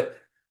 but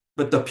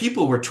the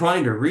people we're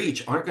trying to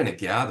reach aren't going to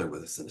gather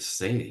with us in a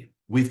stadium.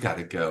 We've got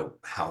to go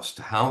house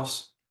to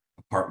house,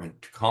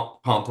 apartment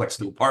complex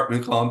to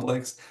apartment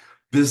complex,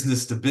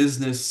 business to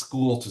business,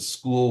 school to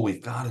school.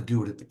 We've got to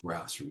do it at the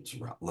grassroots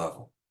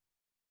level.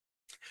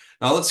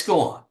 Now let's go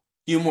on. A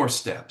few more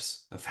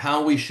steps of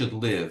how we should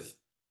live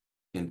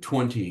in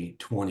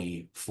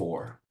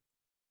 2024.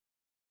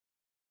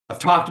 I've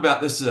talked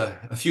about this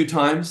a few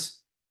times,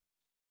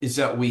 is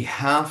that we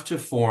have to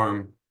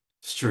form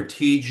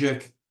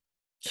strategic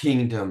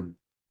kingdom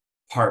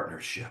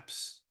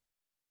partnerships.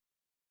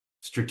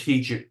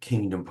 Strategic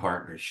kingdom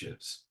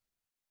partnerships.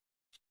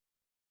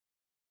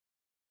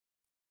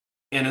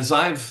 And as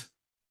I've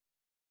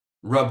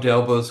rubbed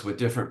elbows with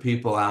different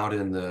people out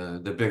in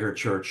the bigger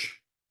church,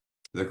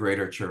 the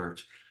greater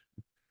church,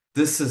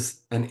 this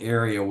is an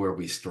area where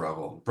we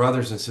struggle.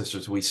 Brothers and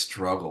sisters, we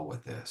struggle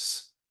with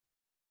this.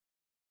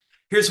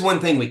 Here's one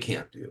thing we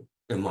can't do,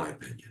 in my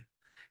opinion,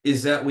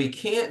 is that we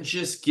can't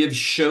just give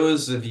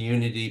shows of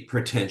unity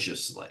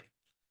pretentiously.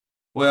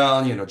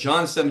 Well,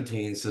 John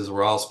 17 says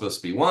we're all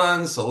supposed to be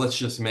one, so let's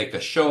just make a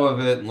show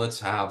of it and let's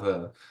have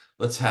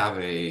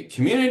a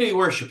community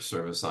worship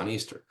service on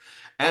Easter.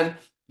 And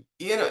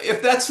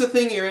if that's the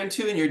thing you're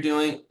into and you're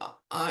doing,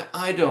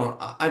 I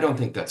don't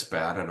think that's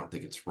bad. I don't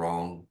think it's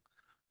wrong.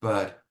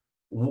 But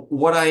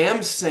what I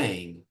am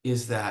saying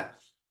is that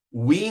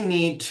we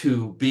need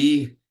to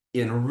be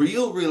in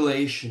real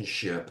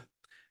relationship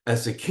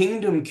as a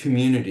kingdom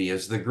community,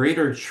 as the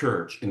greater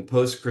church in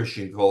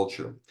post-Christian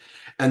culture.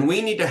 And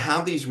we need to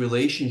have these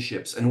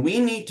relationships, and we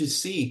need to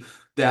see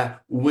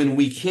that when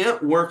we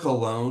can't work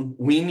alone,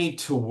 we need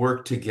to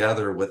work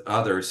together with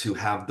others who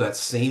have that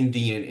same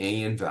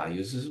DNA and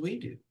values as we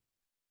do.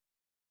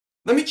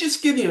 Let me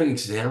just give you an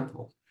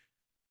example.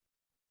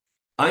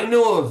 I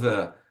know of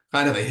a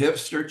kind of a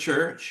hipster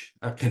church,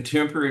 a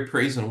contemporary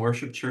praise and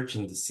worship church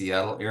in the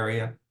Seattle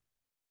area,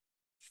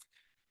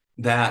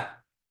 that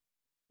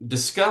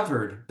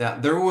discovered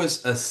that there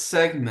was a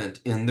segment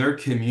in their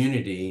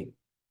community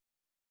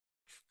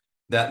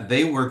that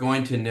they were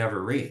going to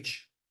never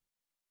reach.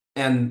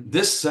 And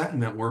this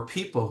segment were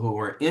people who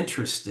were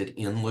interested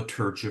in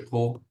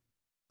liturgical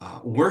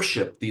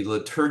worship, the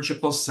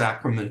liturgical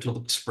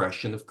sacramental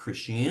expression of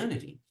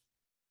Christianity.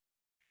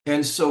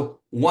 And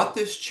so what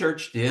this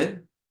church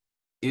did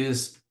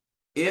is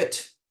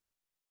it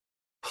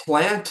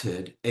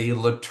planted a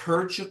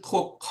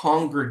liturgical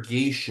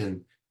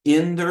congregation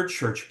in their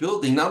church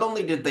building. Not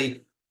only did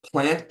they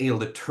plant a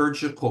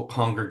liturgical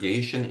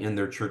congregation in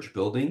their church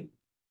building,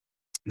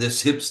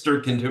 this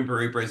hipster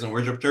contemporary praise and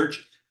worship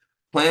church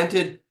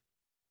planted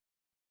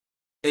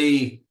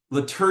a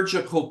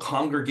liturgical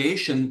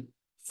congregation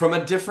from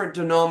a different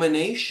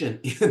denomination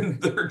in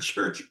their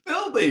church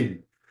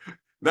building.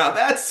 Now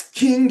that's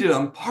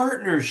kingdom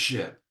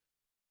partnership.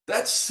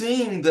 That's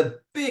seeing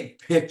the big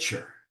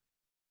picture.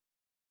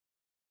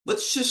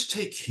 Let's just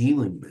take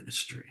healing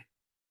ministry.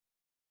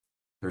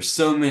 There's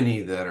so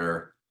many that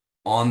are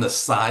on the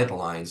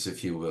sidelines,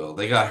 if you will.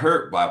 They got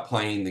hurt by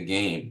playing the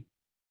game.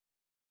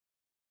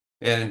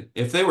 And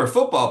if they were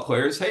football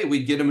players, hey,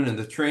 we'd get them into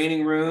the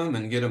training room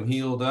and get them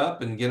healed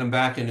up and get them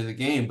back into the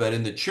game. But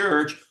in the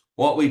church,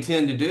 what we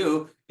tend to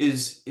do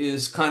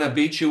is kind of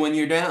beat you when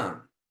you're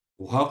down.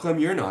 Well, how come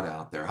you're not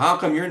out there? How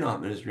come you're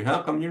not ministry?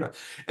 How come you're not?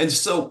 And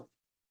so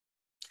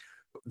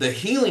the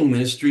healing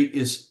ministry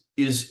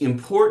is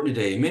important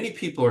today. Many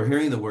people are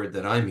hearing the word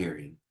that I'm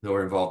hearing, who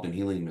are involved in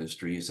healing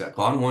ministry, is that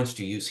God wants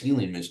to use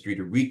healing ministry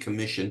to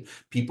recommission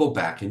people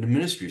back into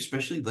ministry,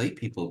 especially lay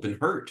people who've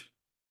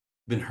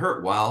been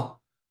hurt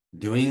while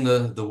doing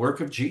the work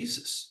of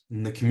Jesus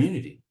in the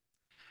community.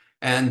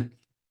 And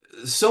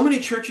so many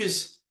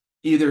churches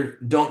either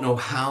don't know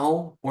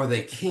how or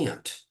they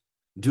can't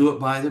do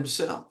it by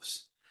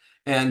themselves.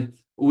 And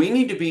we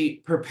need to be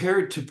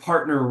prepared to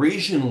partner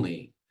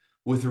regionally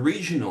with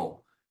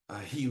regional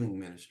healing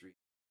ministry.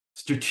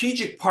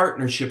 Strategic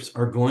partnerships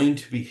are going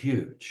to be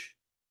huge,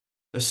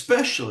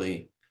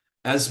 especially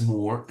as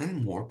more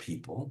and more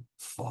people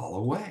fall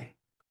away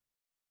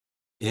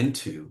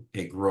into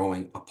a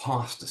growing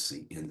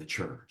apostasy in the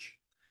church.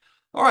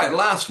 All right,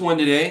 last one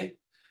today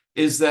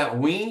is that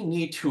we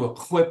need to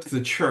equip the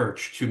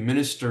church to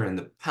minister in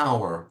the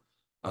power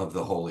of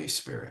the Holy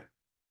Spirit.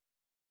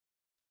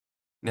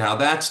 Now,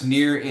 that's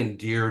near and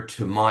dear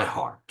to my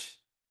heart.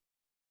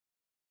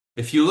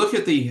 If you look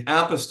at the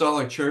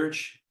apostolic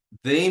church,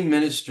 they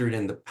ministered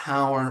in the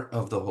power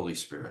of the Holy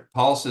Spirit.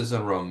 Paul says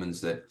in Romans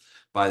that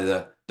by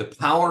the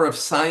power of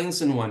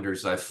signs and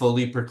wonders, I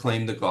fully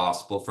proclaim the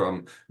gospel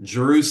from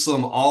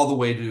Jerusalem all the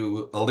way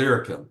to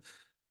Illyricum.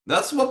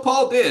 That's what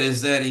Paul did,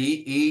 is that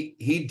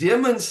he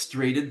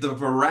demonstrated the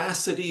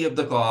veracity of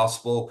the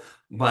gospel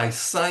by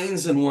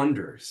signs and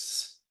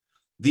wonders.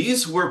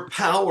 These were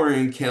power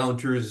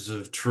encounters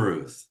of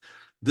truth.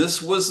 This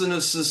wasn't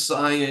a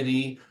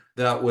society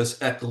that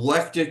was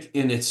eclectic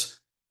in its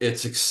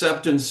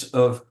acceptance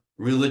of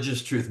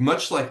religious truth,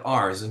 much like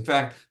ours. In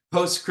fact,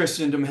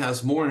 post-Christendom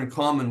has more in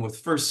common with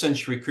first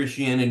century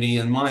Christianity,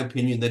 in my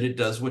opinion, than it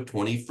does with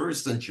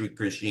 21st century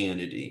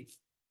Christianity.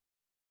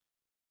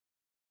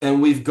 And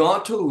we've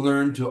got to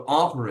learn to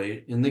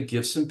operate in the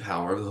gifts and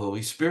power of the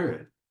Holy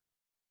Spirit.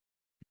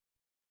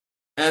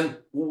 And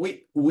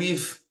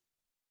we've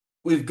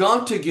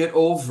got to get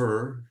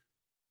over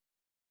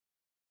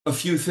a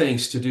few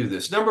things to do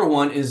this. Number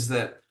one is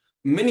that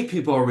many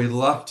people are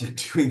reluctant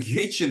to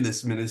engage in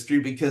this ministry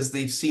because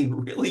they've seen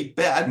really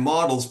bad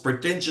models,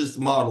 pretentious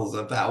models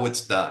of how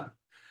it's done.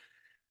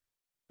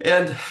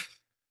 And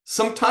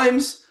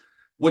sometimes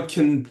what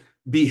can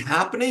be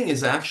happening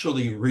is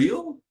actually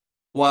real,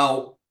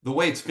 while the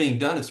way it's being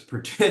done is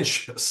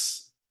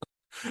pretentious.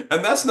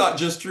 And that's not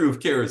just true of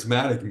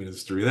charismatic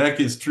ministry. That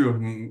is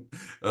true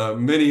of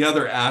many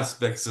other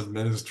aspects of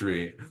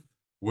ministry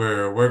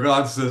where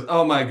God says,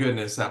 oh my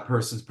goodness, that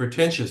person's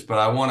pretentious, but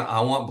I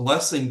want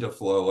blessing to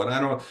flow.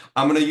 And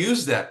I'm going to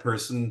use that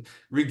person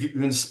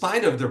in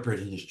spite of their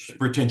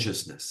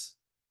pretentiousness.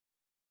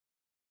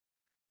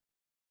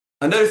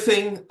 Another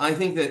thing I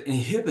think that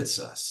inhibits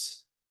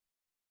us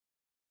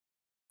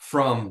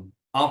from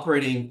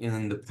operating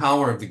in the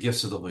power of the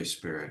gifts of the Holy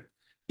Spirit,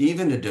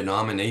 even to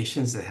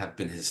denominations that have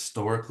been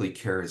historically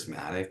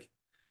charismatic,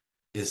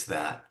 is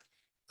that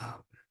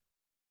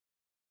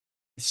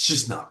it's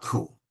just not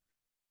cool.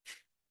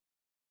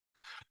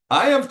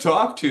 I have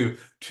talked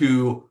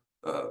to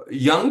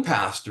young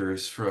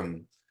pastors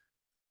from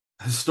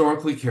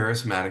historically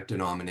charismatic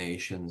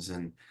denominations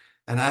and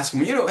ask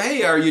them,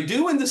 hey, are you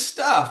doing the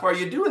stuff? Are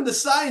you doing the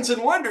signs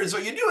and wonders?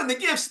 Are you doing the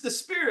gifts of the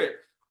Spirit?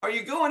 Are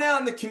you going out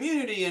in the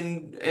community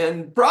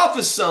and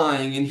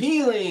prophesying and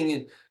healing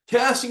and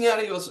casting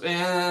out evils?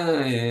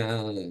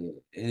 Yeah. And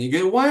you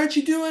go, why aren't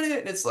you doing it?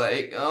 And it's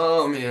like,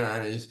 oh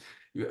man,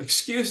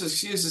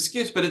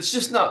 excuse, but it's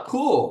just not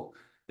cool.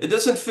 It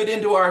doesn't fit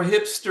into our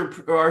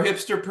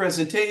hipster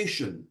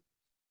presentation.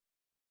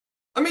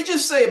 Let me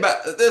just say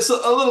about this a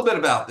little bit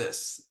about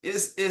this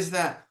is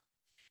that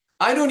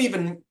I don't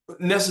even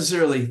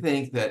necessarily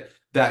think that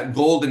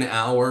golden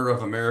hour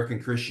of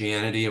American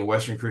Christianity and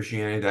Western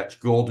Christianity, that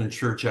golden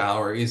church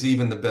hour, is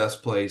even the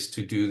best place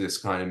to do this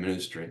kind of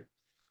ministry.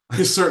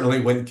 I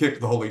certainly wouldn't kick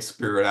the Holy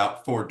Spirit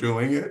out for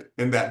doing it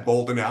in that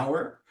golden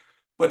hour,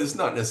 but it's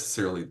not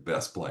necessarily the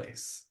best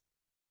place.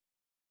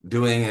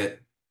 Doing it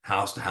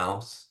house to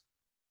house,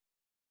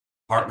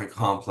 apartment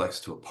complex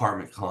to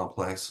apartment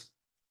complex,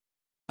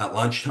 at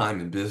lunchtime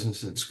in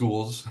business and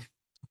schools,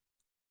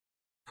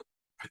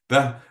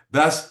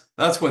 that's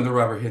when the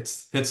rubber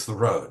hits the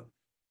road.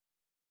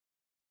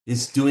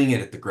 It's doing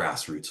it at the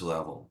grassroots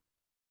level.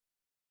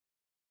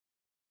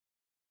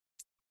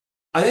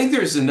 I think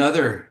there's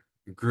another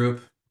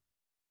group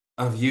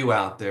of you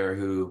out there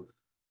who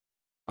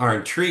are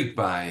intrigued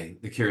by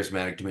the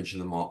charismatic dimension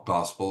of the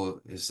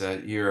gospel is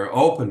that you're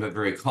open but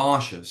very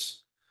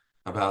cautious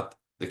about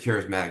the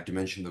charismatic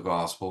dimension of the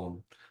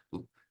gospel,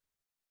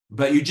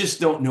 but you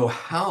just don't know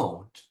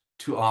how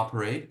to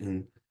operate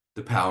in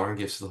the power and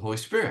gifts of the Holy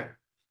Spirit.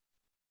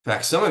 In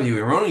fact, some of you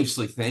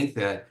erroneously think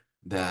that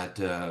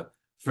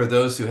for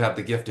those who have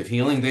the gift of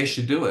healing, they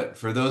should do it.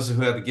 For those who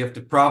have the gift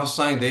of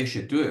prophesying, they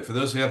should do it. For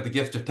those who have the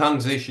gift of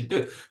tongues, they should do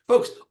it.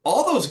 Folks,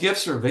 all those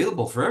gifts are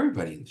available for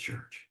everybody in the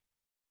church.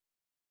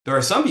 There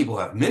are some people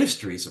who have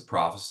ministries of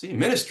prophecy,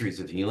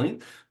 ministries of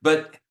healing,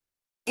 but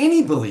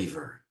any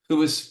believer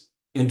who is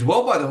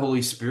indwelt by the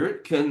Holy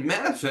Spirit can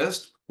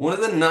manifest one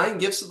of the 9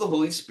 gifts of the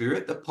Holy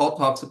Spirit that Paul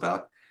talks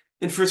about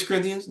in 1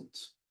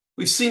 Corinthians.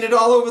 We've seen it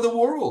all over the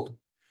world.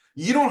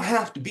 You don't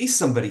have to be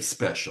somebody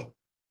special,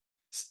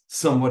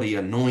 somebody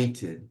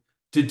anointed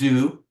to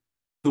do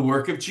the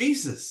work of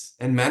Jesus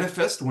and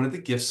manifest one of the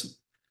gifts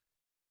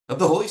of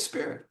the Holy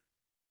Spirit.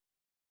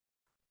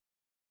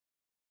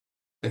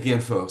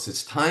 Again, folks,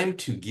 it's time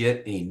to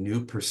get a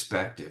new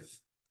perspective.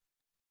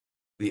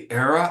 The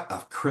era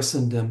of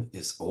Christendom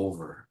is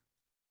over.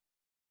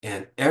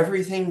 And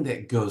everything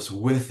that goes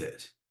with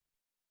it,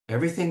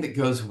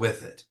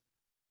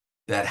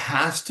 that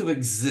has to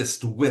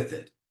exist with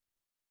it,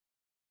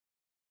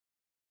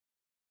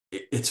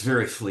 it's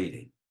very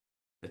fleeting.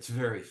 It's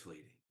very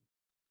fleeting.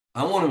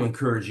 I want to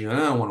encourage you, and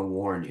I want to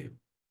warn you,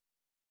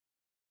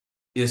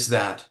 is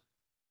that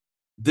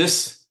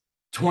this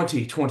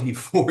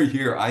 2024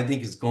 year, I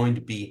think, is going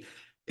to be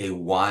a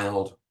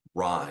wild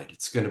ride.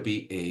 It's going to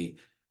be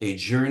a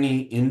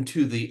journey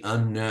into the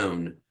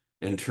unknown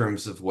in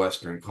terms of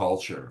Western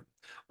culture.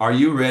 Are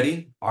you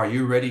ready? Are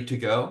you ready to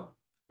go?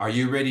 Are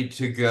you ready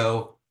to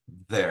go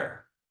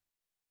there?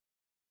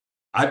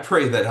 I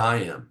pray that I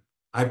am.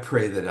 I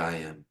pray that I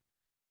am.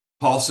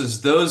 Paul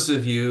says, those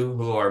of you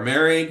who are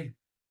married,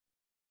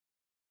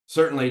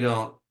 certainly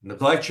don't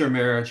neglect your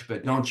marriage,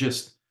 but don't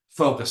just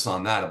focus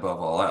on that above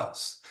all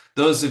else.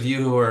 Those of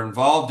you who are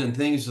involved in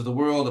things of the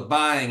world of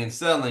buying and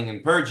selling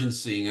and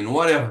purchasing and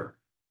whatever,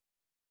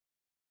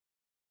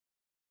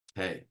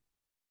 hey,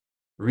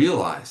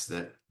 realize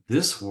that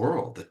this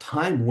world, the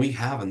time we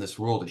have in this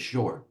world is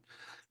short.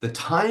 The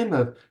time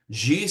of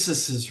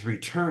Jesus's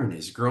return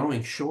is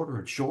growing shorter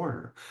and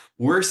shorter.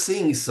 We're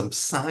seeing some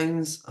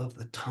signs of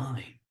the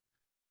time.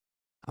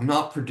 I'm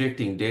not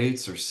predicting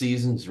dates or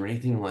seasons or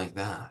anything like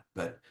that,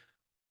 but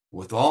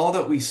with all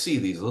that we see,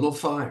 these little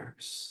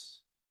fires,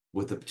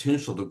 with the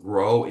potential to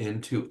grow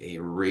into a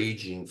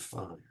raging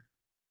fire,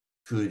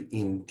 could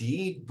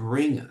indeed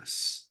bring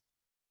us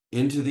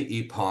into the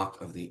epoch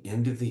of the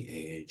end of the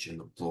age and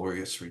the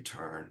glorious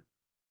return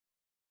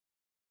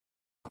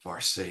of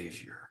our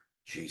Savior,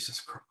 Jesus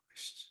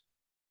Christ.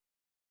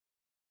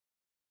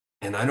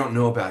 And I don't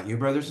know about you,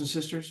 brothers and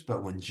sisters,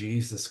 but when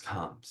Jesus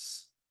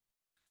comes,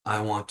 I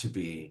want to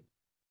be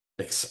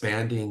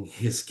expanding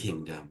his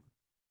kingdom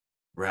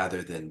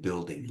rather than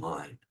building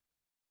mine.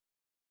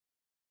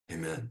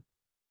 Amen.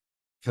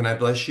 Can I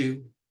bless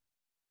you?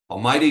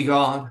 Almighty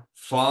God,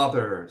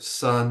 Father,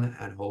 Son,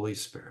 and Holy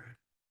Spirit,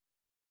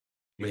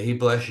 may he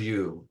bless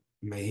you.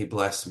 May he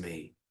bless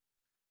me.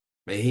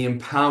 May he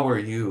empower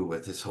you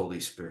with his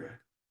Holy Spirit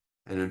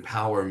and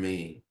empower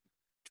me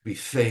to be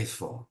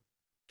faithful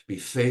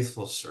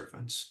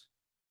servants,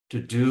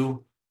 to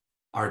do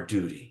our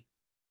duty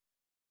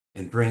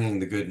in bringing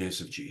the good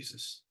news of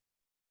Jesus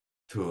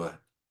to a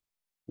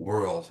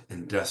world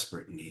in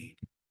desperate need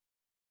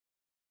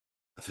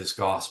of his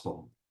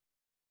gospel,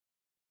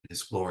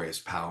 his glorious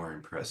power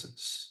and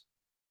presence.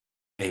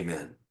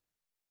 Amen.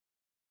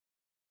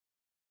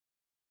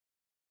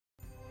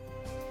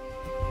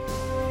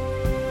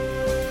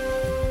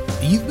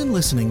 You've been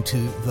listening to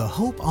the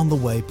Hope on the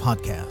Way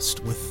podcast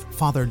with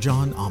Father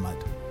John Ahmed.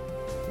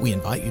 We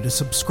invite you to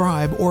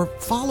subscribe or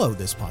follow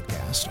this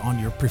podcast on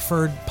your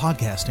preferred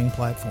podcasting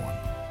platform.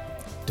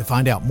 To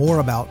find out more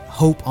about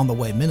Hope on the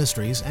Way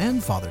Ministries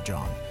and Father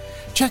John,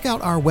 check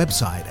out our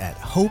website at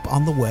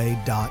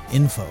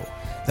hopeontheway.info.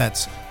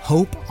 That's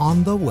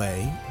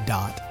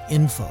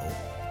hopeontheway.info.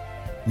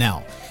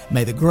 Now,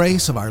 may the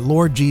grace of our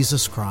Lord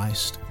Jesus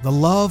Christ, the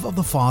love of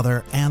the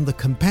Father, and the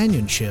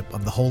companionship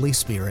of the Holy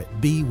Spirit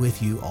be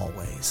with you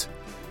always.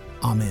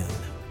 Amen.